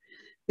itself,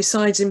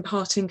 besides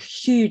imparting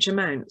huge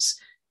amounts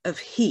of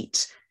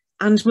heat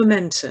and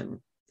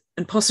momentum,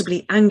 and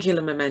possibly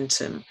angular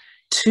momentum,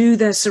 to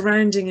their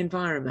surrounding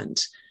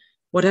environment,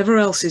 whatever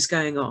else is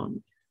going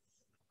on,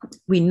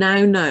 we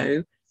now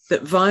know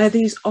that via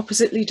these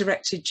oppositely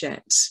directed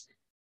jets,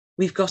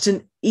 we've got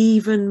an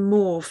even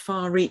more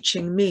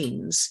far-reaching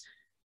means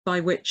by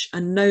which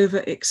a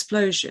nova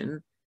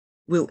explosion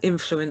will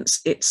influence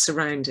its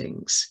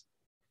surroundings.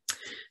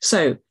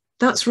 So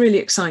that's really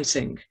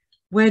exciting.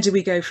 Where do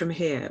we go from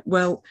here?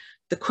 Well,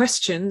 the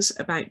questions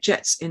about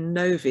jets in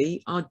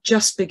novae are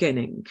just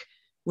beginning.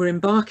 We're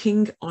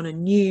embarking on a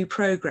new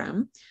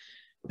programme,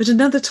 but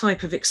another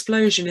type of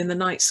explosion in the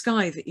night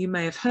sky that you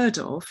may have heard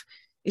of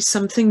is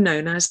something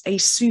known as a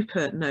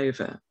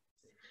supernova.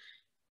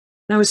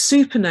 Now, a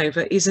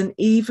supernova is an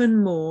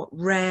even more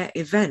rare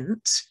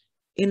event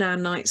in our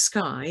night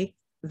sky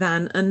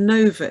than a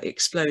nova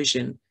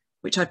explosion,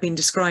 which I've been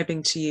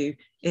describing to you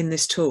in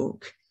this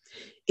talk.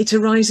 It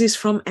arises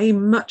from a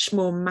much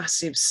more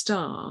massive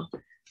star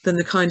than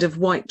the kind of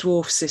white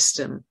dwarf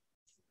system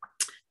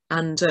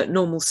and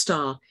normal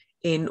star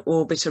in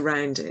orbit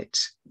around it.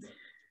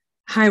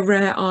 How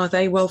rare are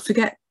they? Well,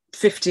 forget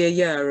 50 a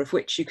year, of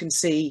which you can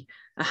see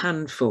a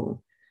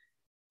handful.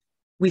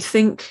 We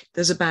think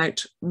there's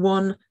about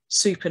one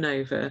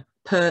supernova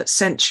per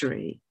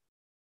century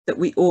that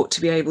we ought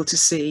to be able to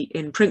see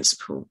in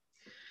principle.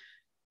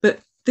 But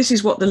this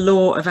is what the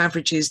law of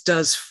averages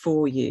does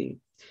for you.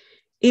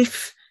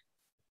 If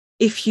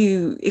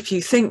you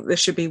think there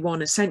should be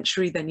one a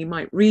century, then you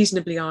might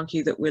reasonably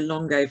argue that we're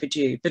long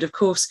overdue. But of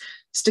course,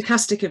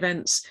 stochastic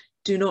events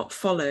do not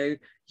follow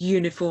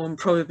uniform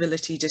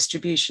probability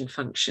distribution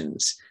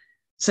functions.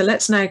 So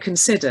let's now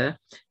consider,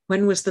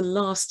 when was the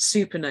last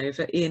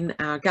supernova in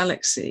our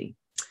galaxy?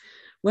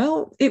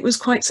 Well, it was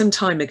quite some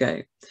time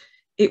ago.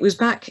 It was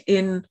back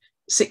in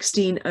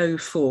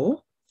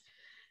 1604.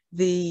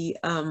 The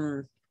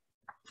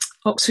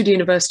Oxford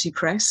University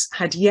Press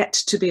had yet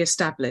to be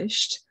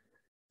established.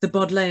 The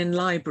Bodleian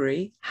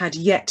Library had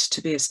yet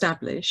to be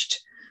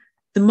established.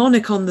 The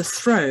monarch on the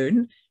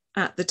throne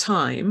at the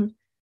time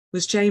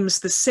was James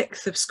VI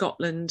of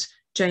Scotland,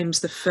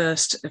 James I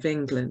of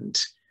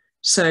England.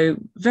 So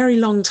very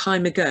long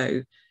time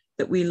ago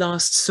that we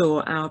last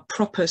saw our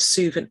proper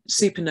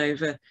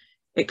supernova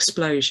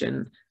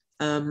explosion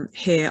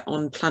here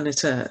on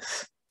planet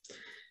Earth.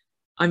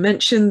 I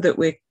mentioned that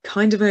we're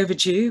kind of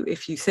overdue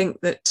if you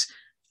think that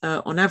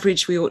on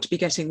average we ought to be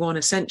getting one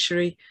a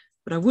century.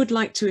 But I would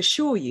like to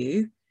assure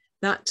you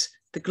that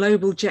the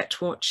Global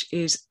Jet Watch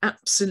is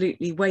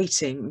absolutely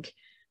waiting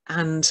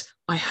and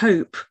I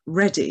hope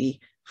ready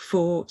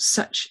for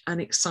such an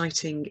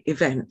exciting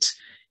event.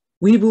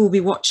 We will be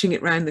watching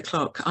it round the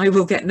clock. I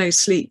will get no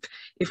sleep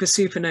if a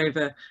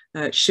supernova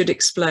should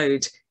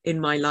explode in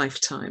my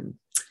lifetime.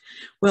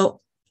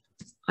 Well,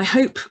 I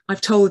hope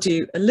I've told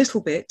you a little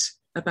bit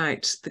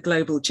about the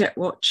Global Jet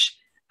Watch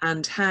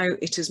and how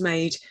it has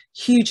made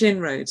huge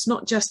inroads,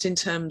 not just in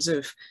terms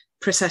of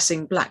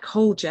processing black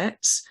hole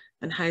jets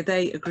and how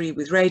they agree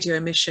with radio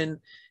emission,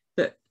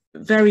 but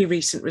very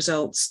recent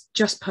results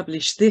just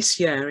published this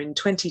year in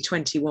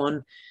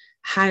 2021,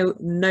 how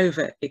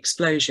nova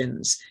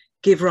explosions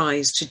give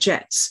rise to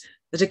jets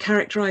that are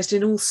characterized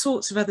in all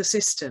sorts of other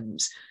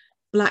systems,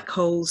 black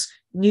holes,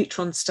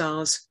 neutron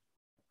stars,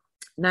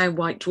 now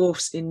white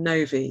dwarfs in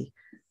novae,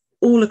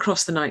 all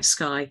across the night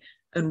sky,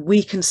 and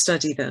we can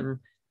study them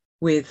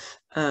with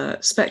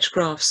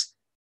spectrographs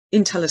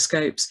in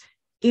telescopes,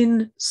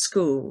 in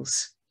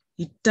schools.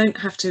 You don't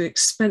have to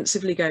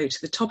expensively go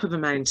to the top of a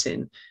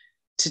mountain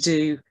to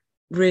do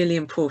really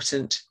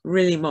important,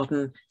 really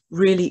modern,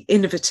 really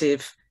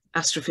innovative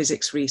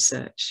astrophysics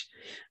research.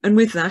 And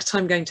with that,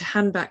 I'm going to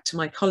hand back to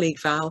my colleague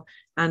Val,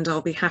 and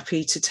I'll be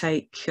happy to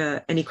take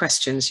any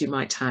questions you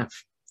might have.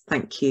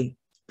 Thank you.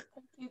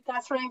 Thank you,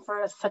 Catherine,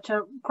 for such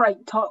a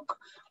great talk.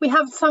 We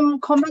have some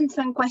comments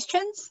and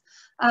questions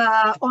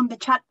on the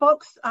chat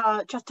box.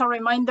 Just a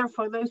reminder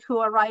for those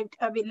who arrived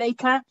a bit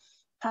later,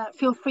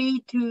 feel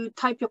free to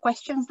type your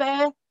questions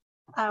there.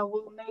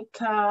 We'll make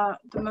the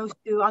most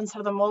to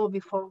answer them all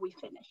before we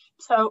finish.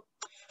 So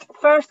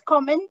first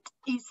comment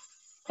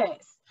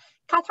says,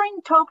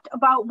 Catherine talked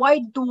about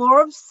white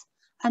dwarfs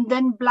and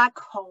then black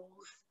holes.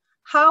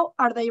 How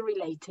are they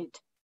related?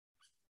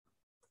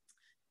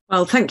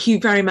 Well, thank you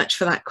very much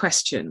for that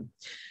question.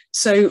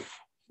 So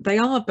they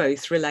are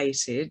both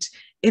related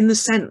in the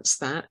sense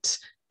that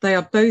they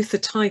are both a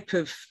type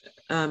of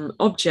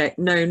object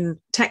known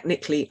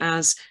technically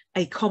as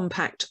a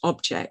compact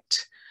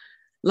object.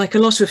 Like a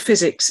lot of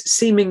physics,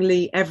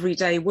 seemingly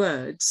everyday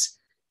words,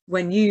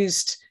 when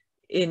used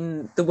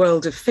in the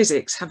world of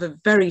physics, have a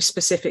very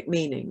specific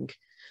meaning.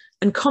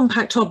 And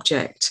compact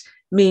object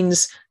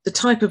means the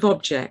type of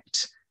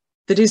object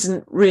that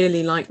isn't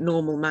really like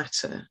normal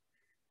matter.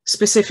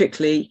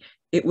 Specifically,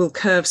 it will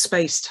curve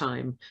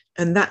space-time,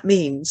 and that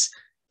means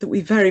that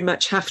we very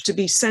much have to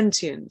be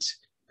sentient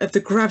of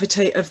the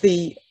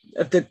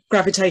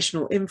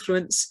gravitational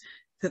influence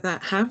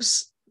that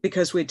has,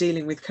 because we're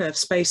dealing with curved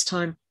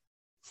space-time.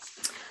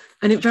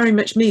 And it very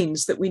much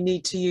means that we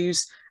need to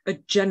use a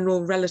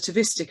general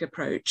relativistic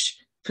approach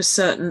for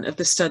certain of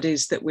the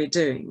studies that we're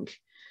doing.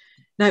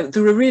 Now,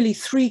 there are really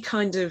three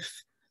kinds of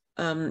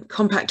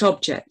compact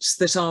objects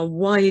that are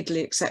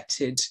widely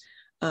accepted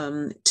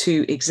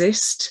to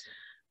exist.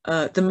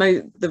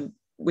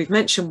 We've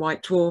mentioned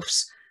white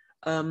dwarfs,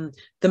 the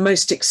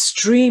most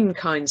extreme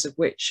kinds of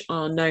which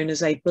are known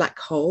as a black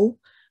hole,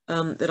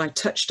 that I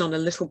touched on a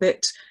little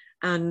bit,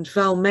 and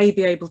Val may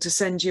be able to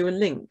send you a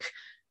link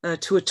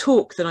to a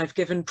talk that I've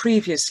given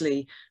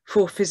previously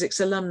for physics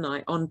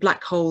alumni on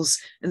black holes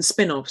and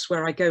spin-offs,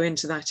 where I go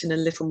into that in a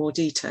little more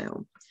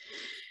detail.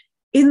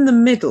 In the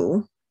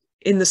middle,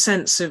 in the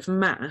sense of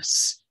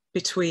mass,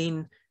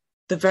 between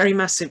the very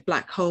massive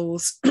black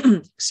holes,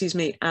 excuse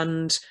me,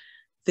 and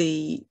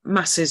the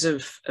masses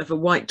of a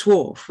white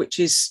dwarf, which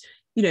is,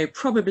 you know,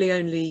 probably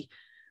only,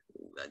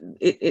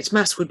 its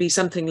mass would be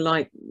something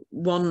like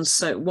one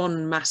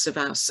mass of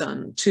our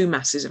sun, 2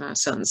 masses of our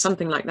sun,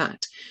 something like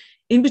that.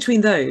 In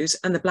between those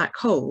and the black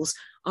holes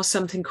are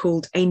something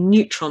called a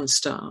neutron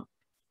star.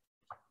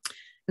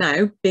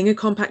 Now, being a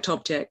compact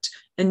object,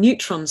 a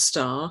neutron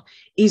star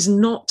is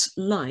not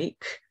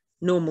like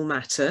normal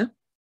matter,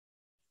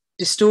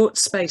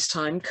 distorts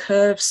space-time,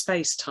 curves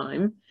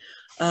space-time.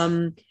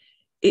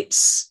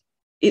 It's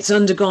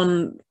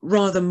undergone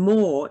rather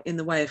more in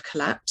the way of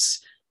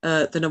collapse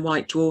than a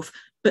white dwarf,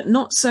 but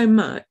not so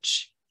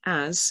much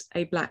as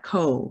a black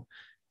hole.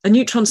 A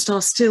neutron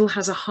star still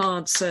has a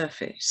hard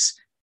surface,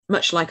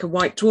 much like a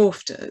white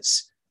dwarf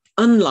does,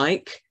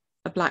 unlike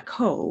a black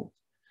hole.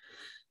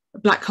 A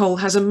black hole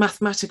has a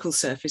mathematical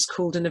surface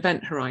called an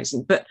event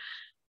horizon, but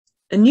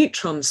a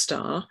neutron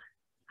star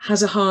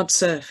has a hard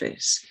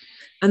surface,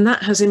 and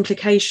that has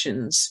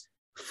implications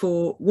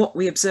for what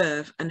we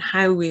observe and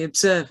how we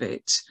observe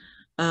it.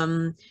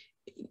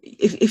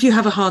 If you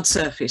have a hard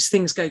surface,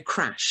 things go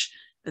crash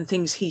and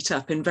things heat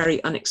up in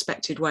very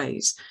unexpected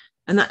ways,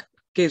 and that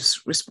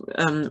gives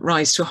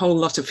rise to a whole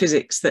lot of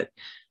physics that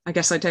I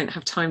guess I don't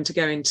have time to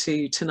go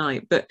into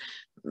tonight, but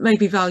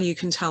maybe Val, you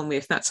can tell me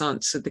if that's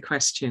answered the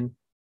question.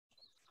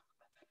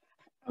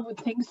 I would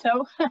think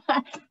so.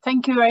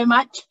 Thank you very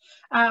much.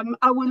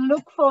 I will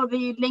look for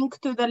the link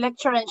to the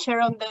lecture and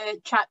share on the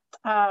chat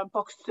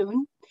box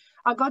soon.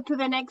 I'll go to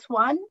the next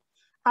one.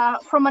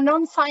 From a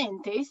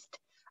non-scientist,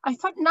 I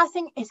thought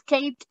nothing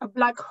escaped a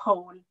black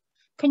hole.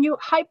 Can you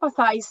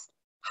hypothesize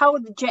how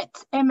the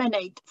jets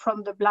emanate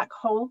from the black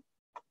hole?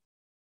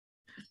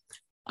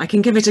 I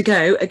can give it a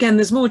go. Again,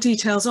 there's more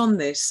details on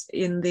this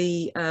in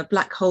the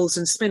black holes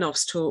and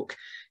spin-offs talk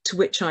to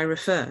which I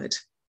referred.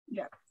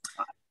 Yeah.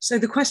 So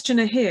the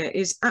questioner here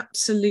is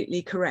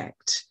absolutely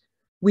correct.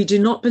 We do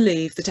not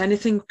believe that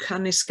anything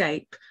can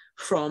escape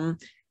from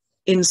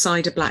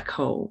inside a black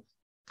hole.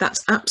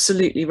 That's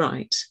absolutely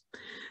right.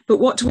 But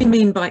what do we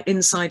mean by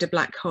inside a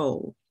black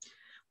hole?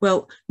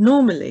 Well,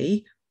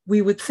 normally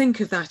we would think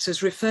of that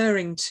as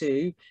referring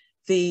to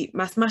the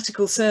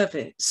mathematical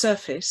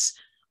surface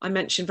I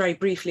mentioned very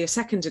briefly a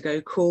second ago,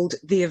 called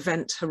the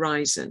event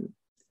horizon.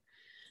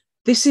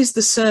 This is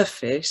the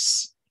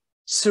surface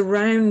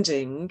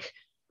surrounding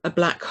a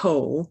black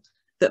hole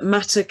that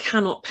matter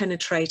cannot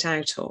penetrate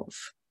out of,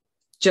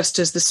 just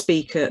as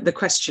the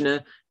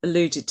questioner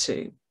alluded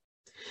to.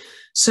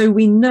 So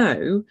we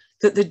know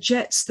that the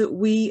jets that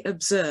we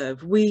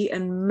observe, we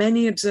and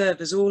many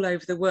observers all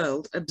over the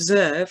world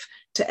observe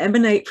to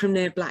emanate from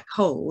near black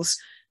holes,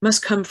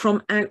 must come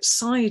from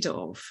outside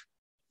of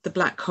the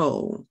black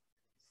hole,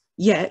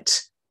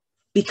 yet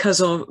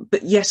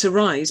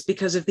arise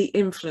because of the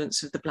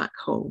influence of the black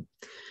hole.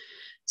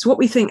 So what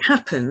we think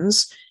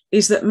happens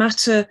is that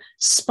matter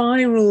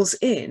spirals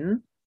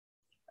in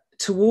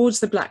towards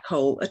the black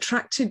hole,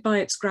 attracted by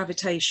its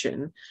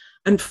gravitation,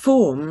 and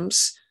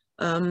forms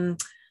a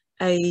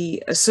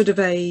sort of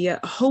a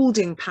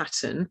holding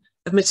pattern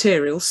of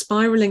material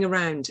spiraling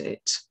around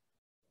it.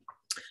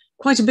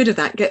 quite a bit of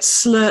that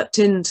gets slurped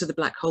into the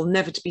black hole,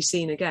 never to be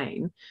seen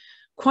again.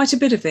 Quite a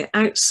bit of it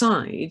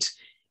outside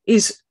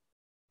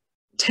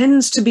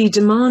tends to be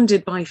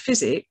demanded by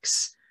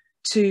physics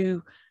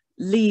to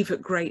leave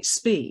at great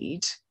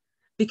speed,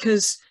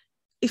 because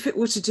if it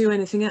were to do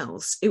anything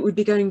else, it would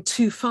be going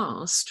too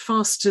fast,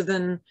 faster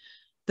than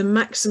the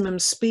maximum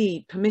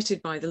speed permitted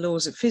by the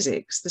laws of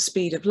physics, the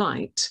speed of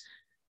light.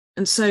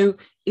 And so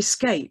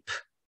escape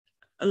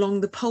along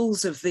the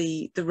poles of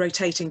the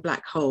rotating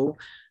black hole,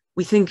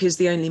 we think, is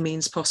the only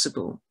means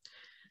possible.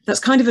 That's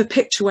kind of a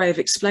picture way of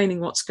explaining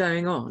what's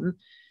going on,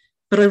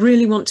 but I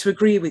really want to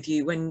agree with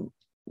you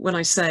when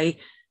I say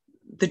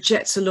the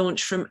jets are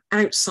launched from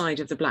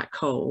outside of the black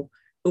hole,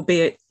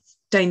 albeit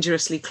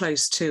dangerously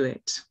close to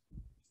it.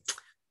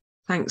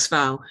 Thanks,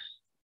 Val.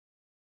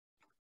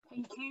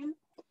 Thank you.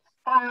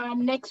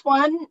 Next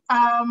one.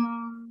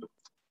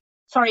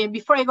 Sorry,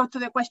 before I go to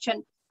the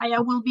question, I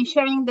will be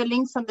sharing the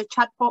links on the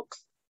chat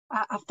box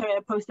after I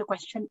post the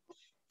question.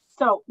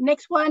 So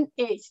next one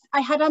is,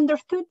 I had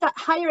understood that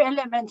higher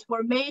elements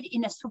were made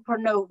in a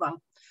supernova,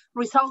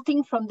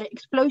 resulting from the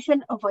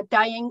explosion of a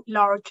dying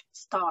large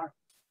star.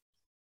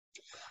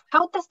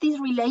 How does this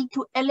relate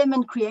to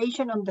element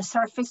creation on the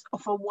surface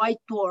of a white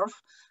dwarf,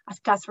 as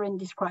Katherine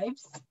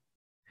describes?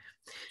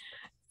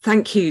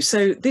 Thank you.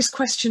 So this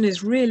question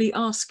is really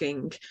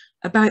asking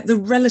about the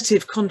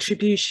relative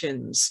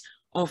contributions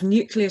of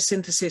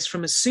nucleosynthesis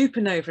from a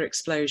supernova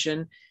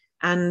explosion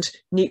and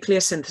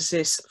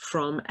nucleosynthesis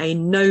from a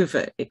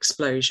nova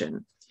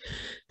explosion.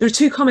 There are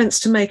two comments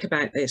to make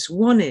about this.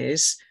 One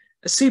is,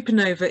 a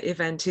supernova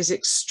event is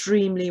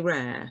extremely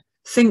rare.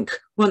 Think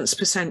once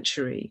per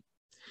century.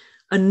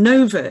 A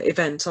nova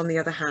event, on the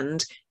other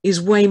hand,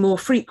 is way more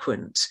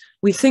frequent.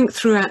 We think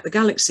throughout the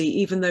galaxy,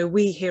 even though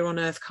we here on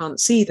Earth can't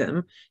see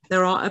them,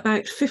 there are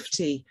about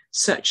 50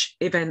 such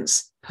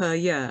events per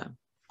year.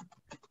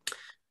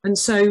 And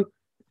so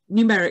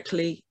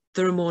numerically,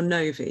 there are more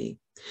novae.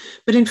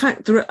 But in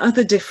fact, there are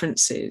other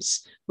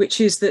differences,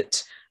 which is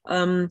that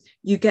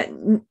you get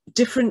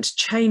different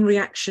chain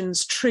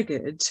reactions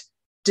triggered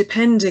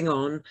depending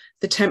on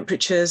the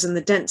temperatures and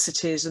the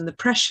densities and the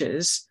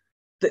pressures,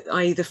 that,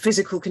 i.e. the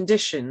physical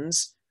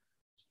conditions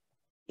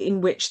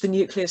in which the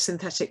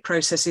nucleosynthetic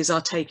processes are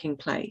taking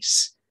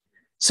place.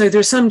 So there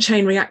are some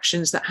chain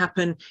reactions that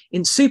happen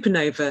in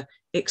supernova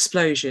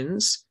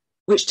explosions,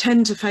 which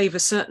tend to favour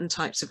certain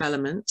types of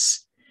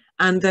elements,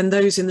 and then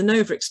those in the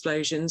nova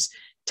explosions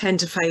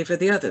tend to favour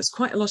the others.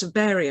 Quite a lot of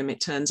barium,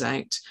 it turns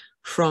out,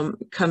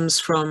 comes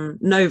from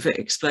nova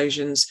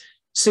explosions.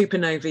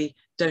 Supernovae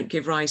don't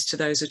give rise to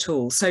those at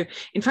all. So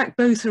in fact,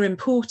 both are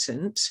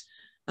important,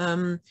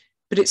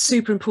 but it's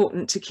super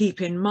important to keep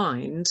in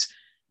mind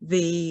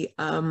the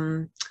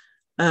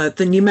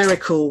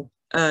numerical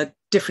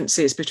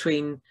differences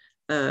between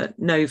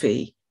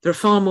novae. There are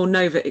far more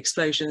nova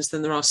explosions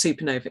than there are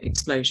supernova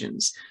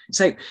explosions.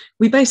 So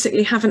we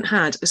basically haven't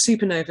had a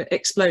supernova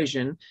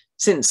explosion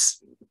since,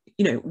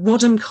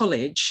 Wadham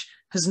College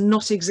has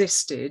not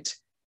existed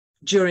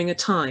during a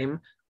time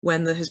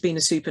when there has been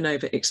a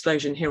supernova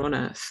explosion here on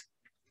Earth,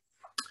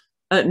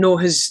 nor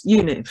has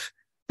UNIV.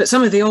 But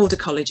some of the older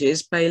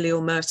colleges,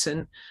 Balliol,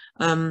 Merton,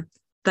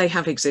 they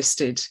have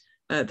existed.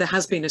 There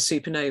has been a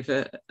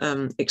supernova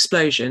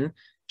explosion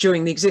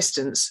during the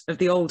existence of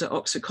the older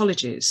Oxford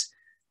colleges.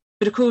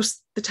 But of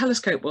course, the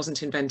telescope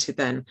wasn't invented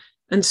then,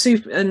 and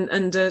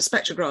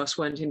spectrographs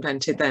weren't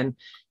invented then.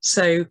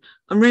 So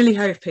I'm really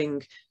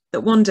hoping that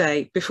one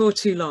day, before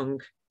too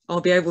long, I'll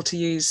be able to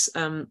use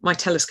my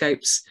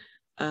telescopes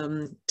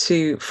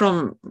controlled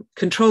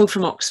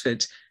from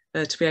Oxford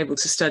to be able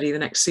to study the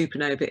next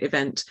supernova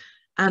event,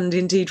 and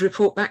indeed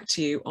report back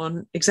to you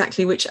on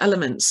exactly which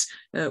elements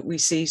we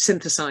see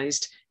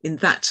synthesized in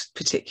that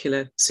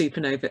particular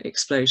supernova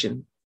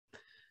explosion.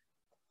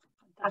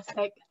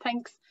 Fantastic,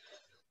 thanks.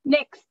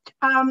 Next,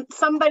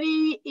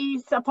 somebody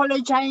is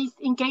apologized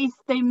in case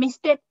they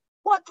missed it.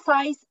 What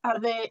size are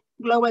the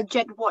Global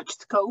Jet Watch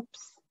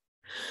scopes?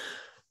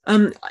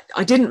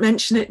 I didn't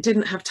mention it,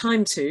 didn't have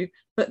time to,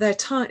 but their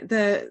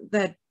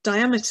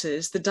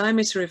diameters, the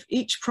diameter of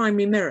each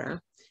primary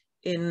mirror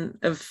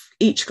of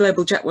each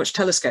Global Jet Watch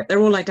telescope, they're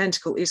all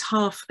identical, is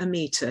 0.5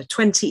 meter,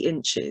 20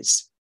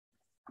 inches.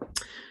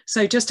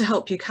 So just to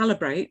help you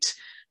calibrate,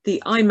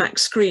 the IMAX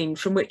screen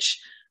from which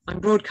I'm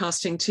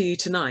broadcasting to you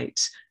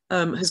tonight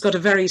has got a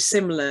very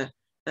similar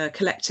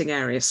collecting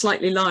area,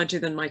 slightly larger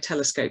than my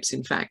telescopes,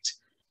 in fact.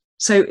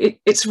 So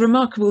it's a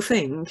remarkable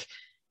thing.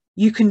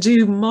 You can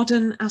do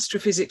modern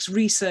astrophysics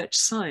research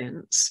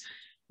science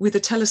with a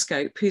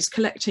telescope whose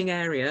collecting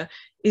area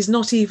is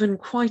not even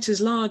quite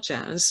as large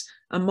as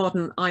a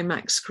modern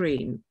IMAX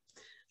screen.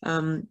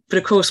 But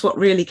of course, what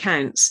really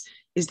counts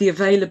is the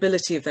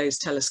availability of those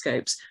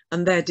telescopes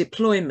and their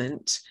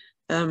deployment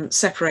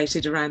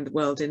separated around the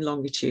world in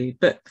longitude.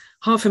 But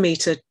 0.5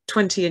 meter,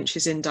 20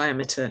 inches in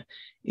diameter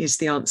is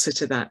the answer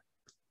to that.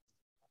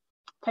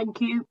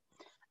 Thank you.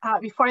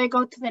 Before I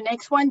go to the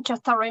next one,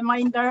 just a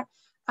reminder,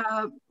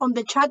 on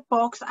the chat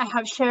box, I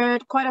have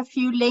shared quite a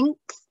few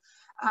links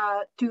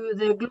to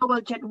the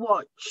Global Jet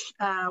Watch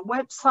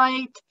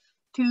website,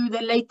 to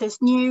the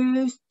latest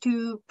news,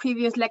 to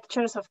previous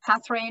lectures of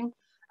Katherine,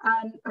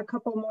 and a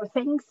couple more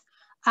things.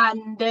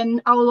 And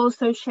then I will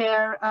also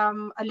share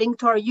a link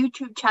to our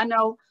YouTube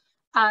channel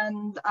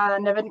and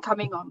an event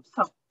coming on.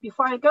 So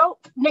before I go,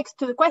 next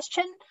to the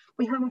question,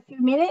 we have a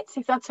few minutes,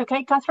 if that's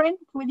okay, Katherine,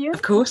 with you?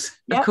 Of course,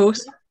 yep. Of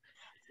course.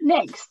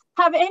 Next,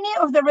 have any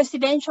of the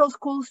residential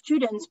school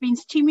students been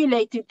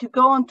stimulated to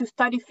go on to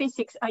study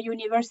physics at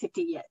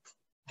university yet?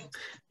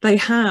 They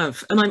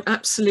have, and I'm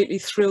absolutely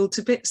thrilled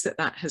to bits that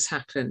that has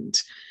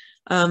happened.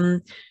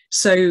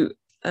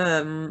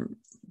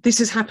 This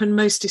has happened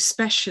most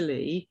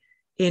especially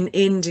in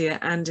India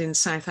and in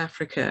South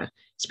Africa.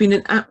 It's been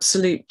an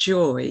absolute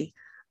joy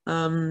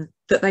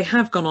that they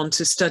have gone on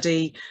to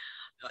study.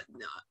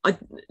 I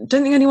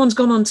don't think anyone's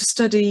gone on to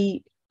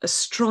study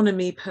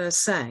astronomy per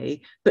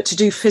se, but to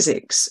do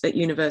physics at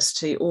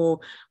university, or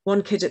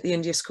one kid at the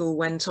India school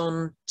went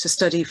on to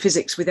study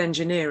physics with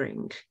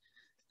engineering.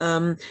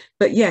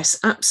 But yes,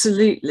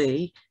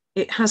 absolutely,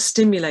 it has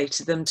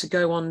stimulated them to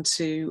go on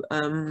to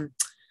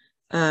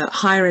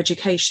higher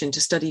education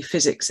to study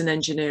physics and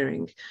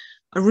engineering.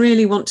 I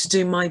really want to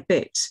do my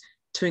bit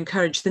to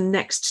encourage the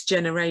next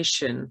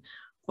generation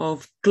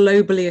of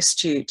globally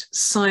astute,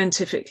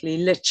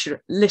 scientifically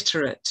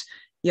literate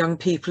young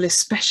people,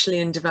 especially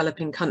in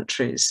developing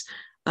countries.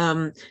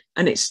 And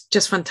it's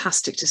just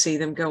fantastic to see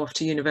them go off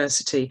to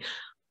university.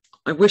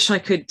 I wish I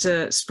could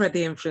spread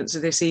the influence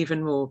of this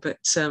even more, but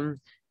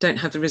don't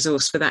have the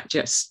resource for that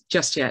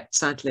just yet,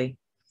 sadly.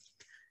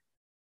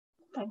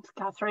 Thanks,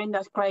 Katherine.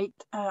 That's great.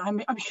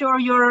 I'm sure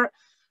you're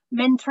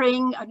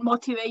mentoring and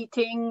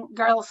motivating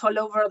girls all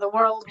over the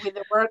world with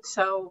the work.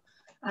 So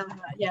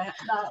yeah,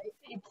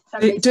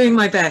 it's doing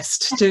my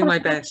best, doing my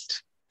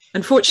best.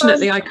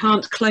 Unfortunately, I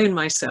can't clone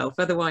myself.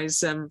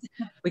 Otherwise,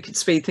 we could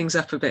speed things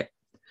up a bit.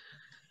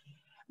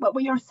 But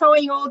you're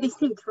sowing all these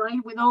seeds,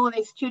 right? With all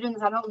the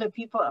students and all the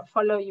people that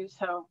follow you.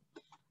 So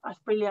that's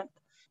brilliant.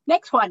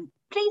 Next one.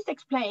 Please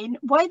explain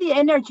why the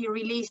energy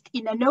released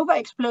in a nova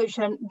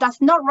explosion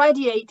does not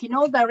radiate in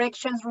all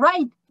directions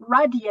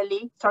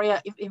radially, sorry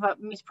if I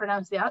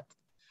mispronounced that,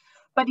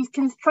 but is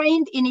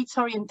constrained in its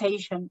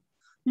orientation.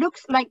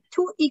 Looks like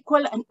two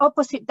equal and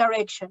opposite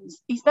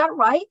directions. Is that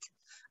right?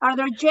 Are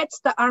there jets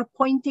that are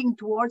pointing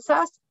towards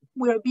us?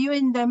 We're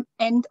viewing them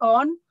end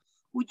on.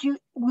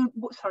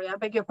 Sorry, I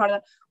beg your pardon.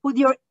 Would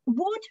your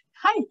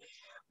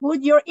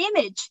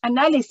image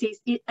analysis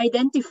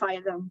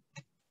identify them?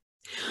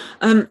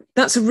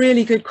 That's a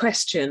really good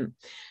question.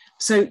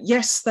 So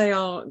yes,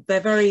 they're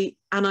very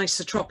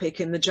anisotropic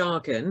in the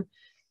jargon.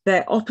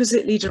 They're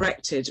oppositely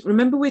directed.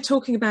 Remember, we're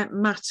talking about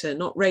matter,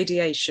 not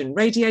radiation.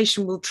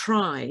 Radiation will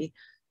try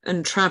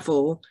and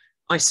travel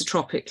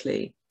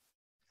isotropically,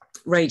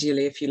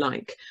 radially, if you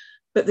like.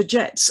 But the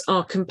jets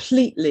are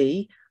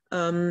completely,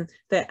 they're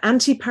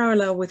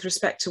anti-parallel with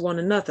respect to one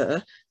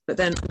another, but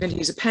then I'm going to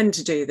use a pen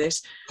to do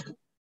this.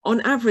 On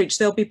average,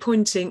 they'll be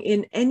pointing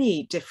in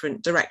any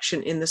different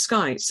direction in the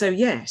sky. So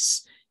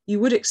yes, you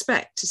would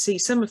expect to see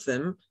some of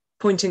them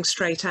pointing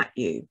straight at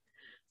you.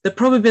 The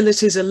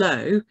probabilities are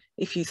low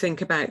if you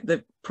think about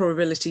the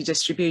probability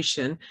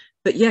distribution,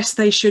 but yes,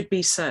 they should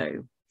be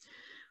so.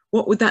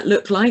 What would that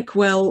look like?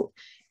 Well,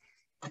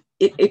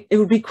 it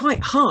would be quite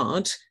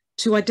hard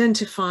to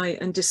identify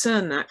and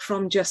discern that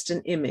from just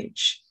an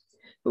image.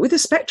 But with a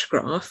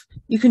spectrograph,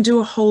 you can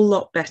do a whole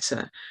lot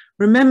better.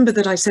 Remember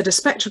that I said a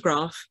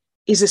spectrograph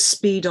is a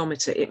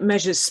speedometer. It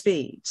measures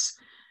speeds.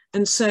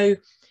 And so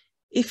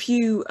if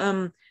you,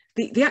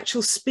 the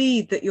actual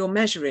speed that you're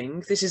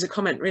measuring, this is a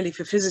comment really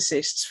for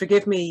physicists,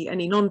 forgive me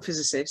any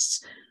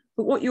non-physicists,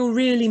 but what you're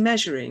really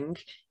measuring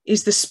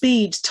is the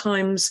speed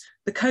times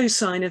the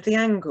cosine of the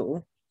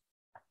angle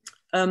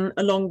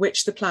along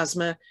which the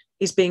plasma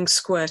is being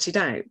squirted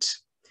out.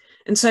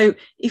 And so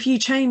if you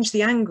change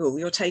the angle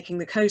you're taking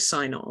the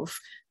cosine of,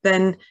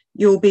 then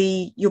you'll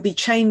be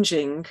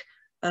changing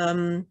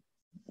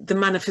the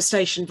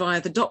manifestation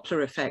via the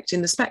Doppler effect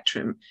in the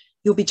spectrum.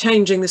 You'll be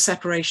changing the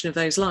separation of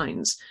those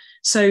lines.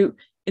 So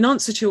in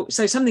answer to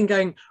something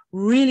going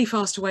really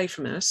fast away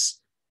from us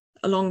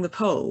along the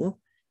pole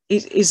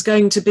is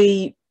going to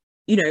be,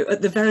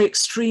 at the very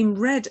extreme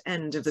red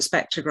end of the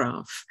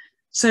spectrograph.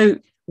 So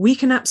we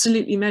can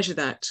absolutely measure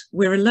that.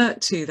 We're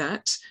alert to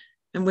that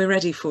and we're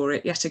ready for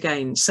it yet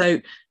again. So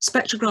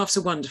spectrographs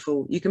are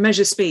wonderful. You can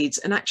measure speeds,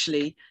 and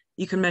actually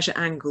you can measure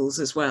angles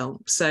as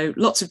well. So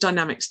lots of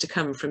dynamics to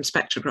come from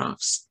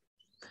spectrographs.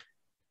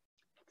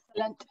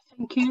 Excellent,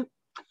 thank you.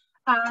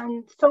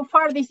 And so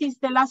far, this is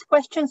the last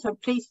question. So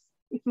please,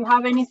 if you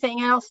have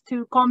anything else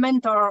to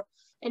comment or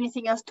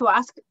anything else to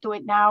ask, do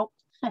it now.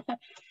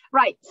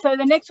 Right, so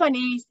the next one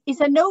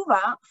is a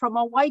nova from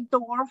a white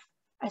dwarf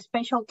a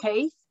special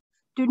case?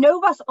 Do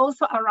novas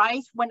also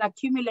arise when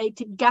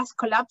accumulated gas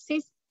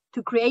collapses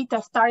to create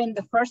a star in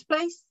the first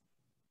place?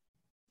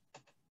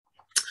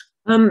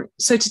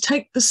 So to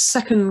take the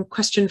second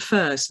question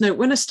first, no,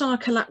 when a star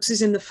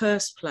collapses in the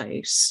first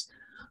place,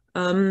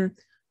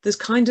 there's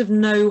kind of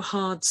no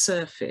hard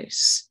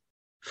surface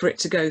for it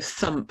to go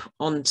thump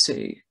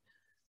onto.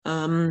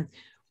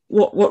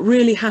 what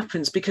really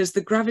happens, because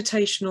the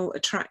gravitational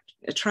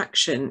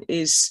attraction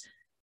is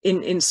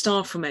in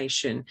star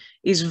formation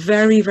is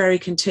very, very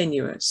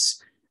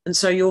continuous. And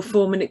so you'll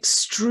form an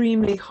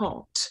extremely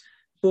hot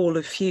ball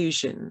of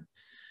fusion.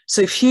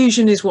 So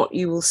fusion is what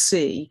you will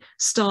see,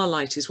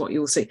 starlight is what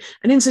you will see.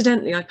 And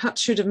incidentally, I perhaps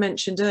should have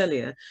mentioned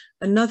earlier,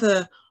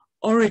 another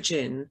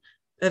origin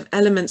of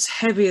elements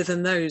heavier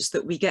than those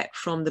that we get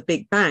from the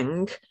Big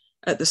Bang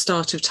at the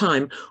start of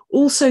time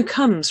also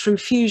comes from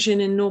fusion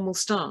in normal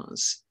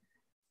stars.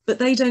 But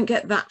they don't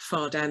get that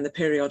far down the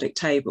periodic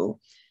table.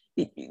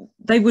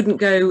 They wouldn't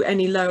go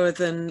any lower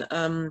than,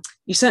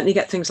 you certainly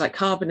get things like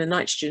carbon and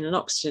nitrogen and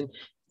oxygen.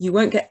 You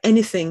won't get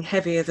anything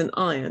heavier than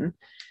iron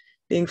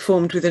being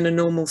formed within a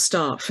normal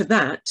star. For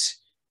that,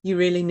 you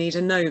really need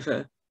a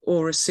nova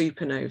or a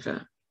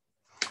supernova.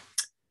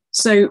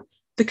 So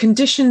the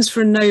conditions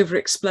for a nova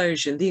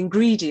explosion, the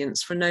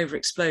ingredients for a nova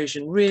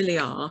explosion really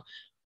are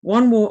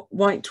one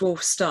white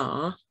dwarf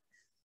star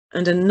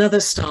and another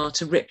star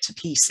to rip to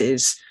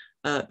pieces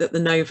that the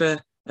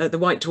nova, the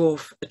white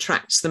dwarf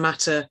attracts the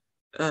matter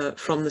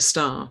from the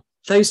star.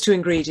 Those two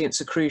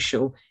ingredients are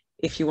crucial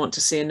if you want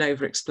to see a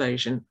nova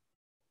explosion.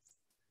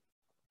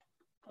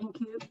 Thank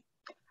you.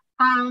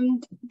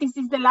 And this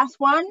is the last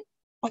one.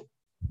 Oh,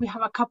 we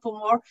have a couple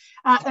more.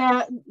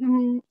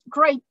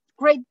 Great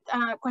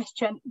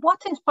question.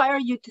 What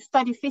inspired you to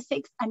study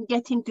physics and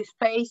get into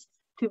space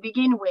to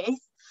begin with?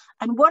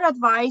 And what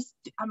advice,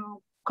 I'm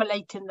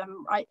collating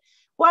them, right?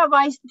 What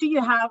advice do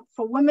you have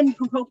for women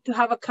who hope to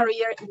have a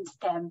career in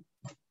STEM?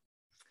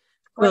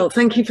 Well,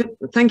 thank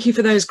you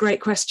for those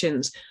great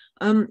questions.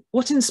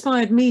 What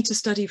inspired me to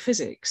study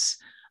physics?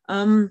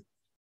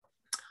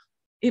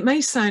 It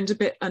may sound a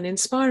bit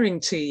uninspiring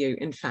to you,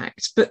 in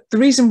fact, but the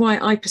reason why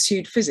I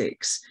pursued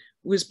physics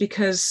was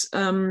because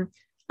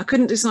I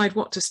couldn't decide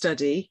what to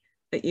study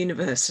at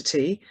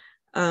university,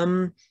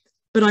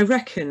 but I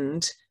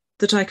reckoned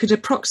that I could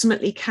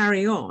approximately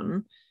carry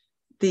on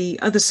the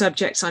other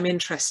subjects I'm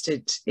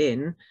interested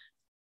in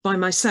by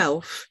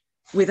myself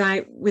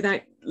without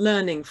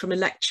learning from a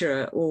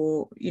lecturer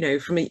or, you know,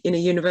 in a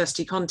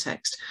university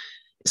context.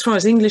 As far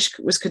as English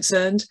was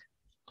concerned,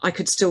 I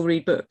could still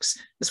read books.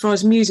 As far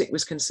as music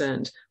was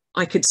concerned,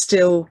 I could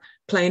still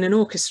play in an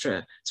orchestra.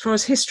 As far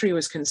as history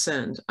was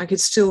concerned, I could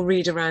still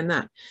read around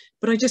that.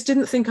 But I just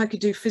didn't think I could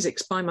do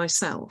physics by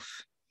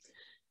myself.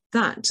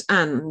 That,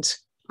 and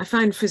I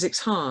found physics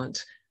hard.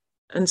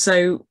 And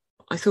so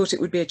I thought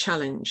it would be a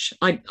challenge.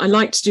 I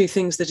like to do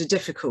things that are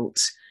difficult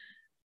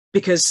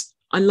because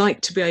I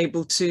like to be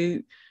able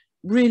to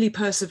really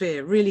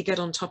persevere, really get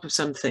on top of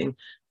something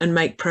and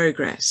make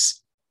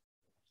progress.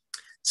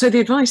 So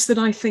the advice that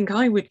I think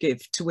I would give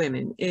to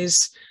women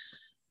is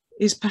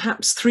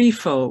perhaps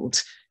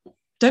threefold.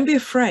 Don't be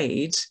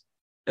afraid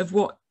of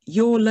what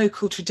your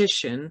local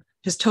tradition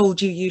has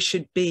told you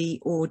should be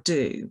or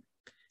do.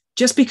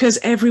 Just because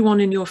everyone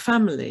in your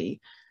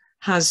family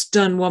has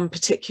done one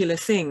particular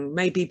thing,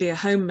 maybe be a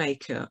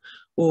homemaker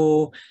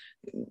or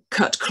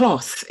cut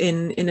cloth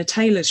in a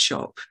tailor's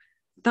shop,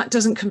 that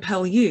doesn't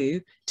compel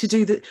you to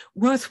do the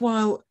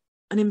worthwhile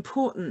and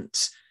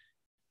important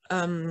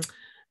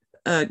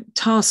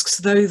tasks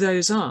though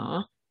those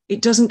are.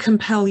 It doesn't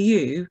compel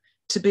you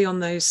to be on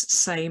those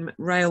same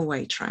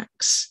railway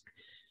tracks.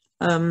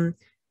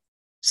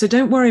 So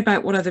don't worry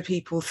about what other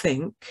people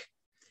think.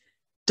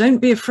 Don't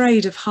be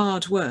afraid of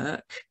hard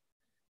work.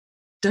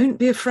 Don't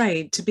be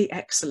afraid to be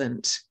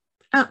excellent.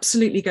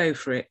 Absolutely go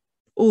for it.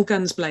 All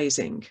guns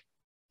blazing.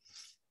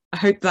 I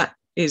hope that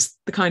is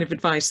the kind of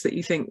advice that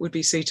you think would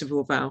be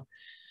suitable, Val.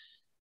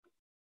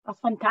 That's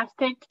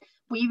fantastic.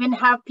 We even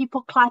have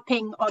people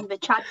clapping on the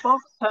chat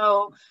box,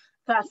 so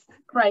that's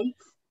great.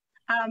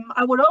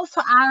 I would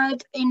also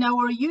add, in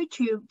our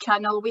YouTube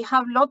channel, we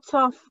have lots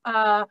of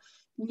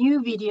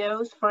new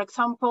videos. For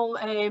example,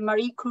 a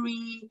Marie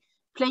Curie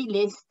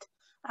playlist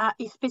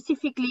is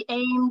specifically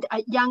aimed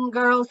at young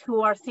girls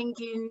who are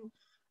thinking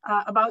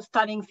about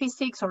studying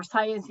physics or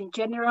science in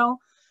general.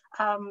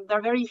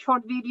 They're very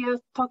short videos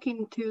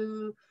talking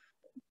to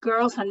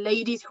girls and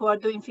ladies who are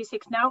doing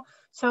physics now.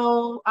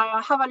 So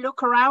have a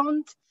look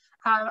around.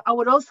 I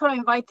would also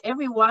invite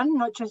everyone,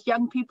 not just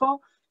young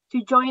people,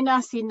 to join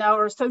us in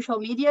our social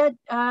media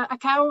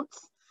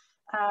accounts.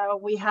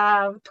 We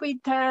have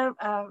Twitter,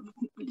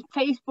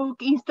 Facebook,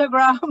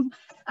 Instagram,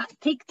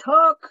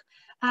 TikTok,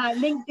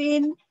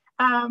 LinkedIn.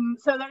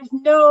 So there's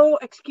no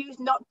excuse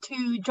not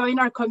to join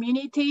our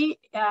community.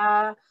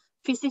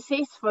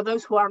 Physicists, for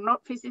those who are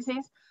not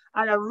physicists,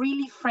 are a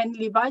really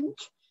friendly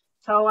bunch.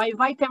 So I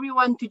invite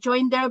everyone to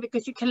join there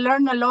because you can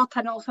learn a lot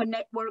and also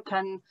network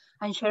and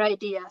share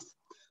ideas.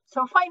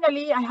 So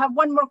finally, I have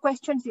one more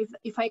question,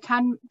 if I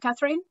can,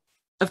 Katherine.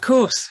 Of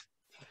course.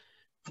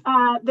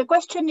 The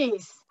question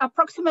is,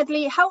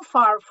 approximately how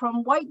far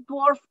from white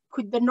dwarf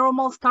could the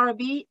normal star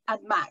be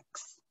at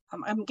max?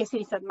 I'm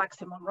guessing it's at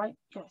maximum, right?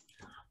 Yes.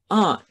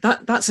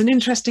 That's an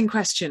interesting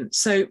question.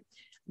 So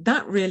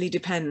that really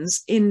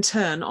depends in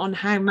turn on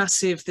how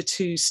massive the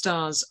two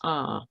stars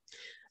are.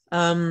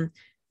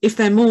 If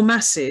they're more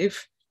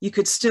massive, you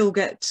could still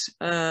get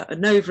a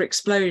nova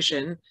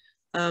explosion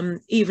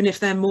even if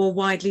they're more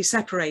widely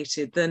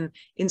separated than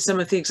in some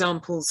of the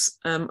examples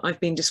I've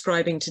been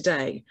describing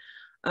today.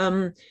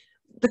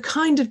 The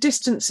kind of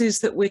distances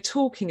that we're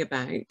talking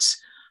about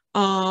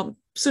are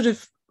sort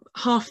of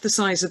half the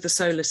size of the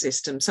solar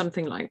system,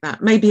 something like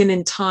that, maybe an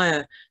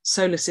entire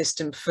solar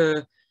system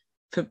for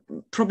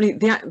probably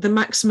the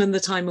maximum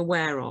that I'm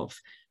aware of.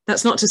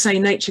 That's not to say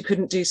nature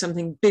couldn't do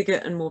something bigger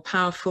and more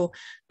powerful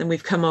than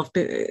we've come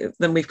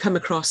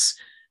across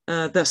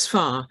thus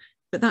far,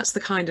 but that's the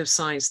kind of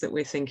size that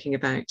we're thinking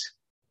about.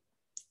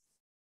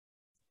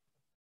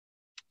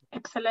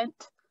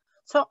 Excellent.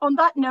 So on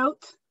that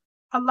note,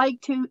 I'd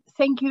like to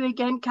thank you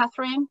again,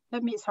 Katherine.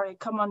 Sorry,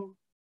 come on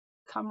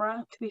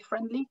camera to be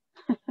friendly.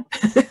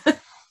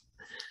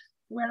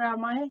 Where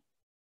am I?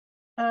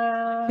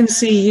 I can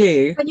see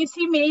you. Can you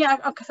see me?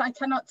 Because I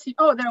cannot see.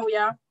 Oh, there we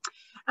are.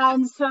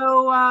 And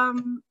so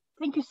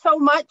thank you so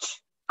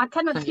much. I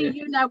cannot see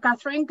you now,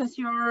 Katherine, because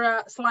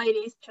your slide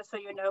is, just so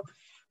you know.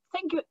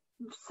 Thank you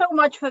so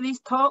much for this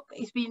talk.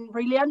 It's been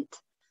brilliant.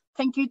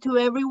 Thank you to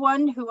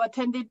everyone who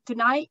attended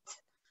tonight.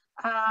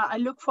 I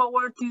look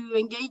forward to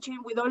engaging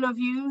with all of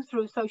you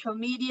through social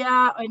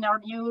media in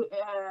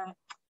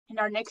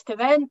our next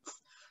events.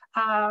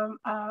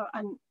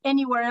 And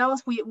anywhere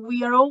else,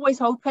 we are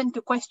always open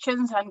to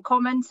questions and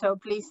comments, so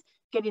please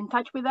get in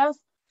touch with us.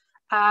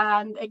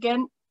 And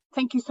again,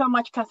 thank you so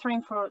much,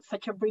 Katherine, for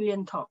such a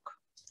brilliant talk.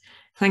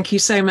 Thank you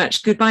so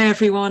much. Goodbye,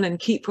 everyone, and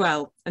keep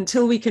well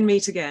until we can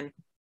meet again.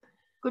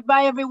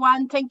 Goodbye,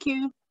 everyone. Thank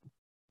you.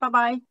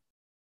 Bye-bye.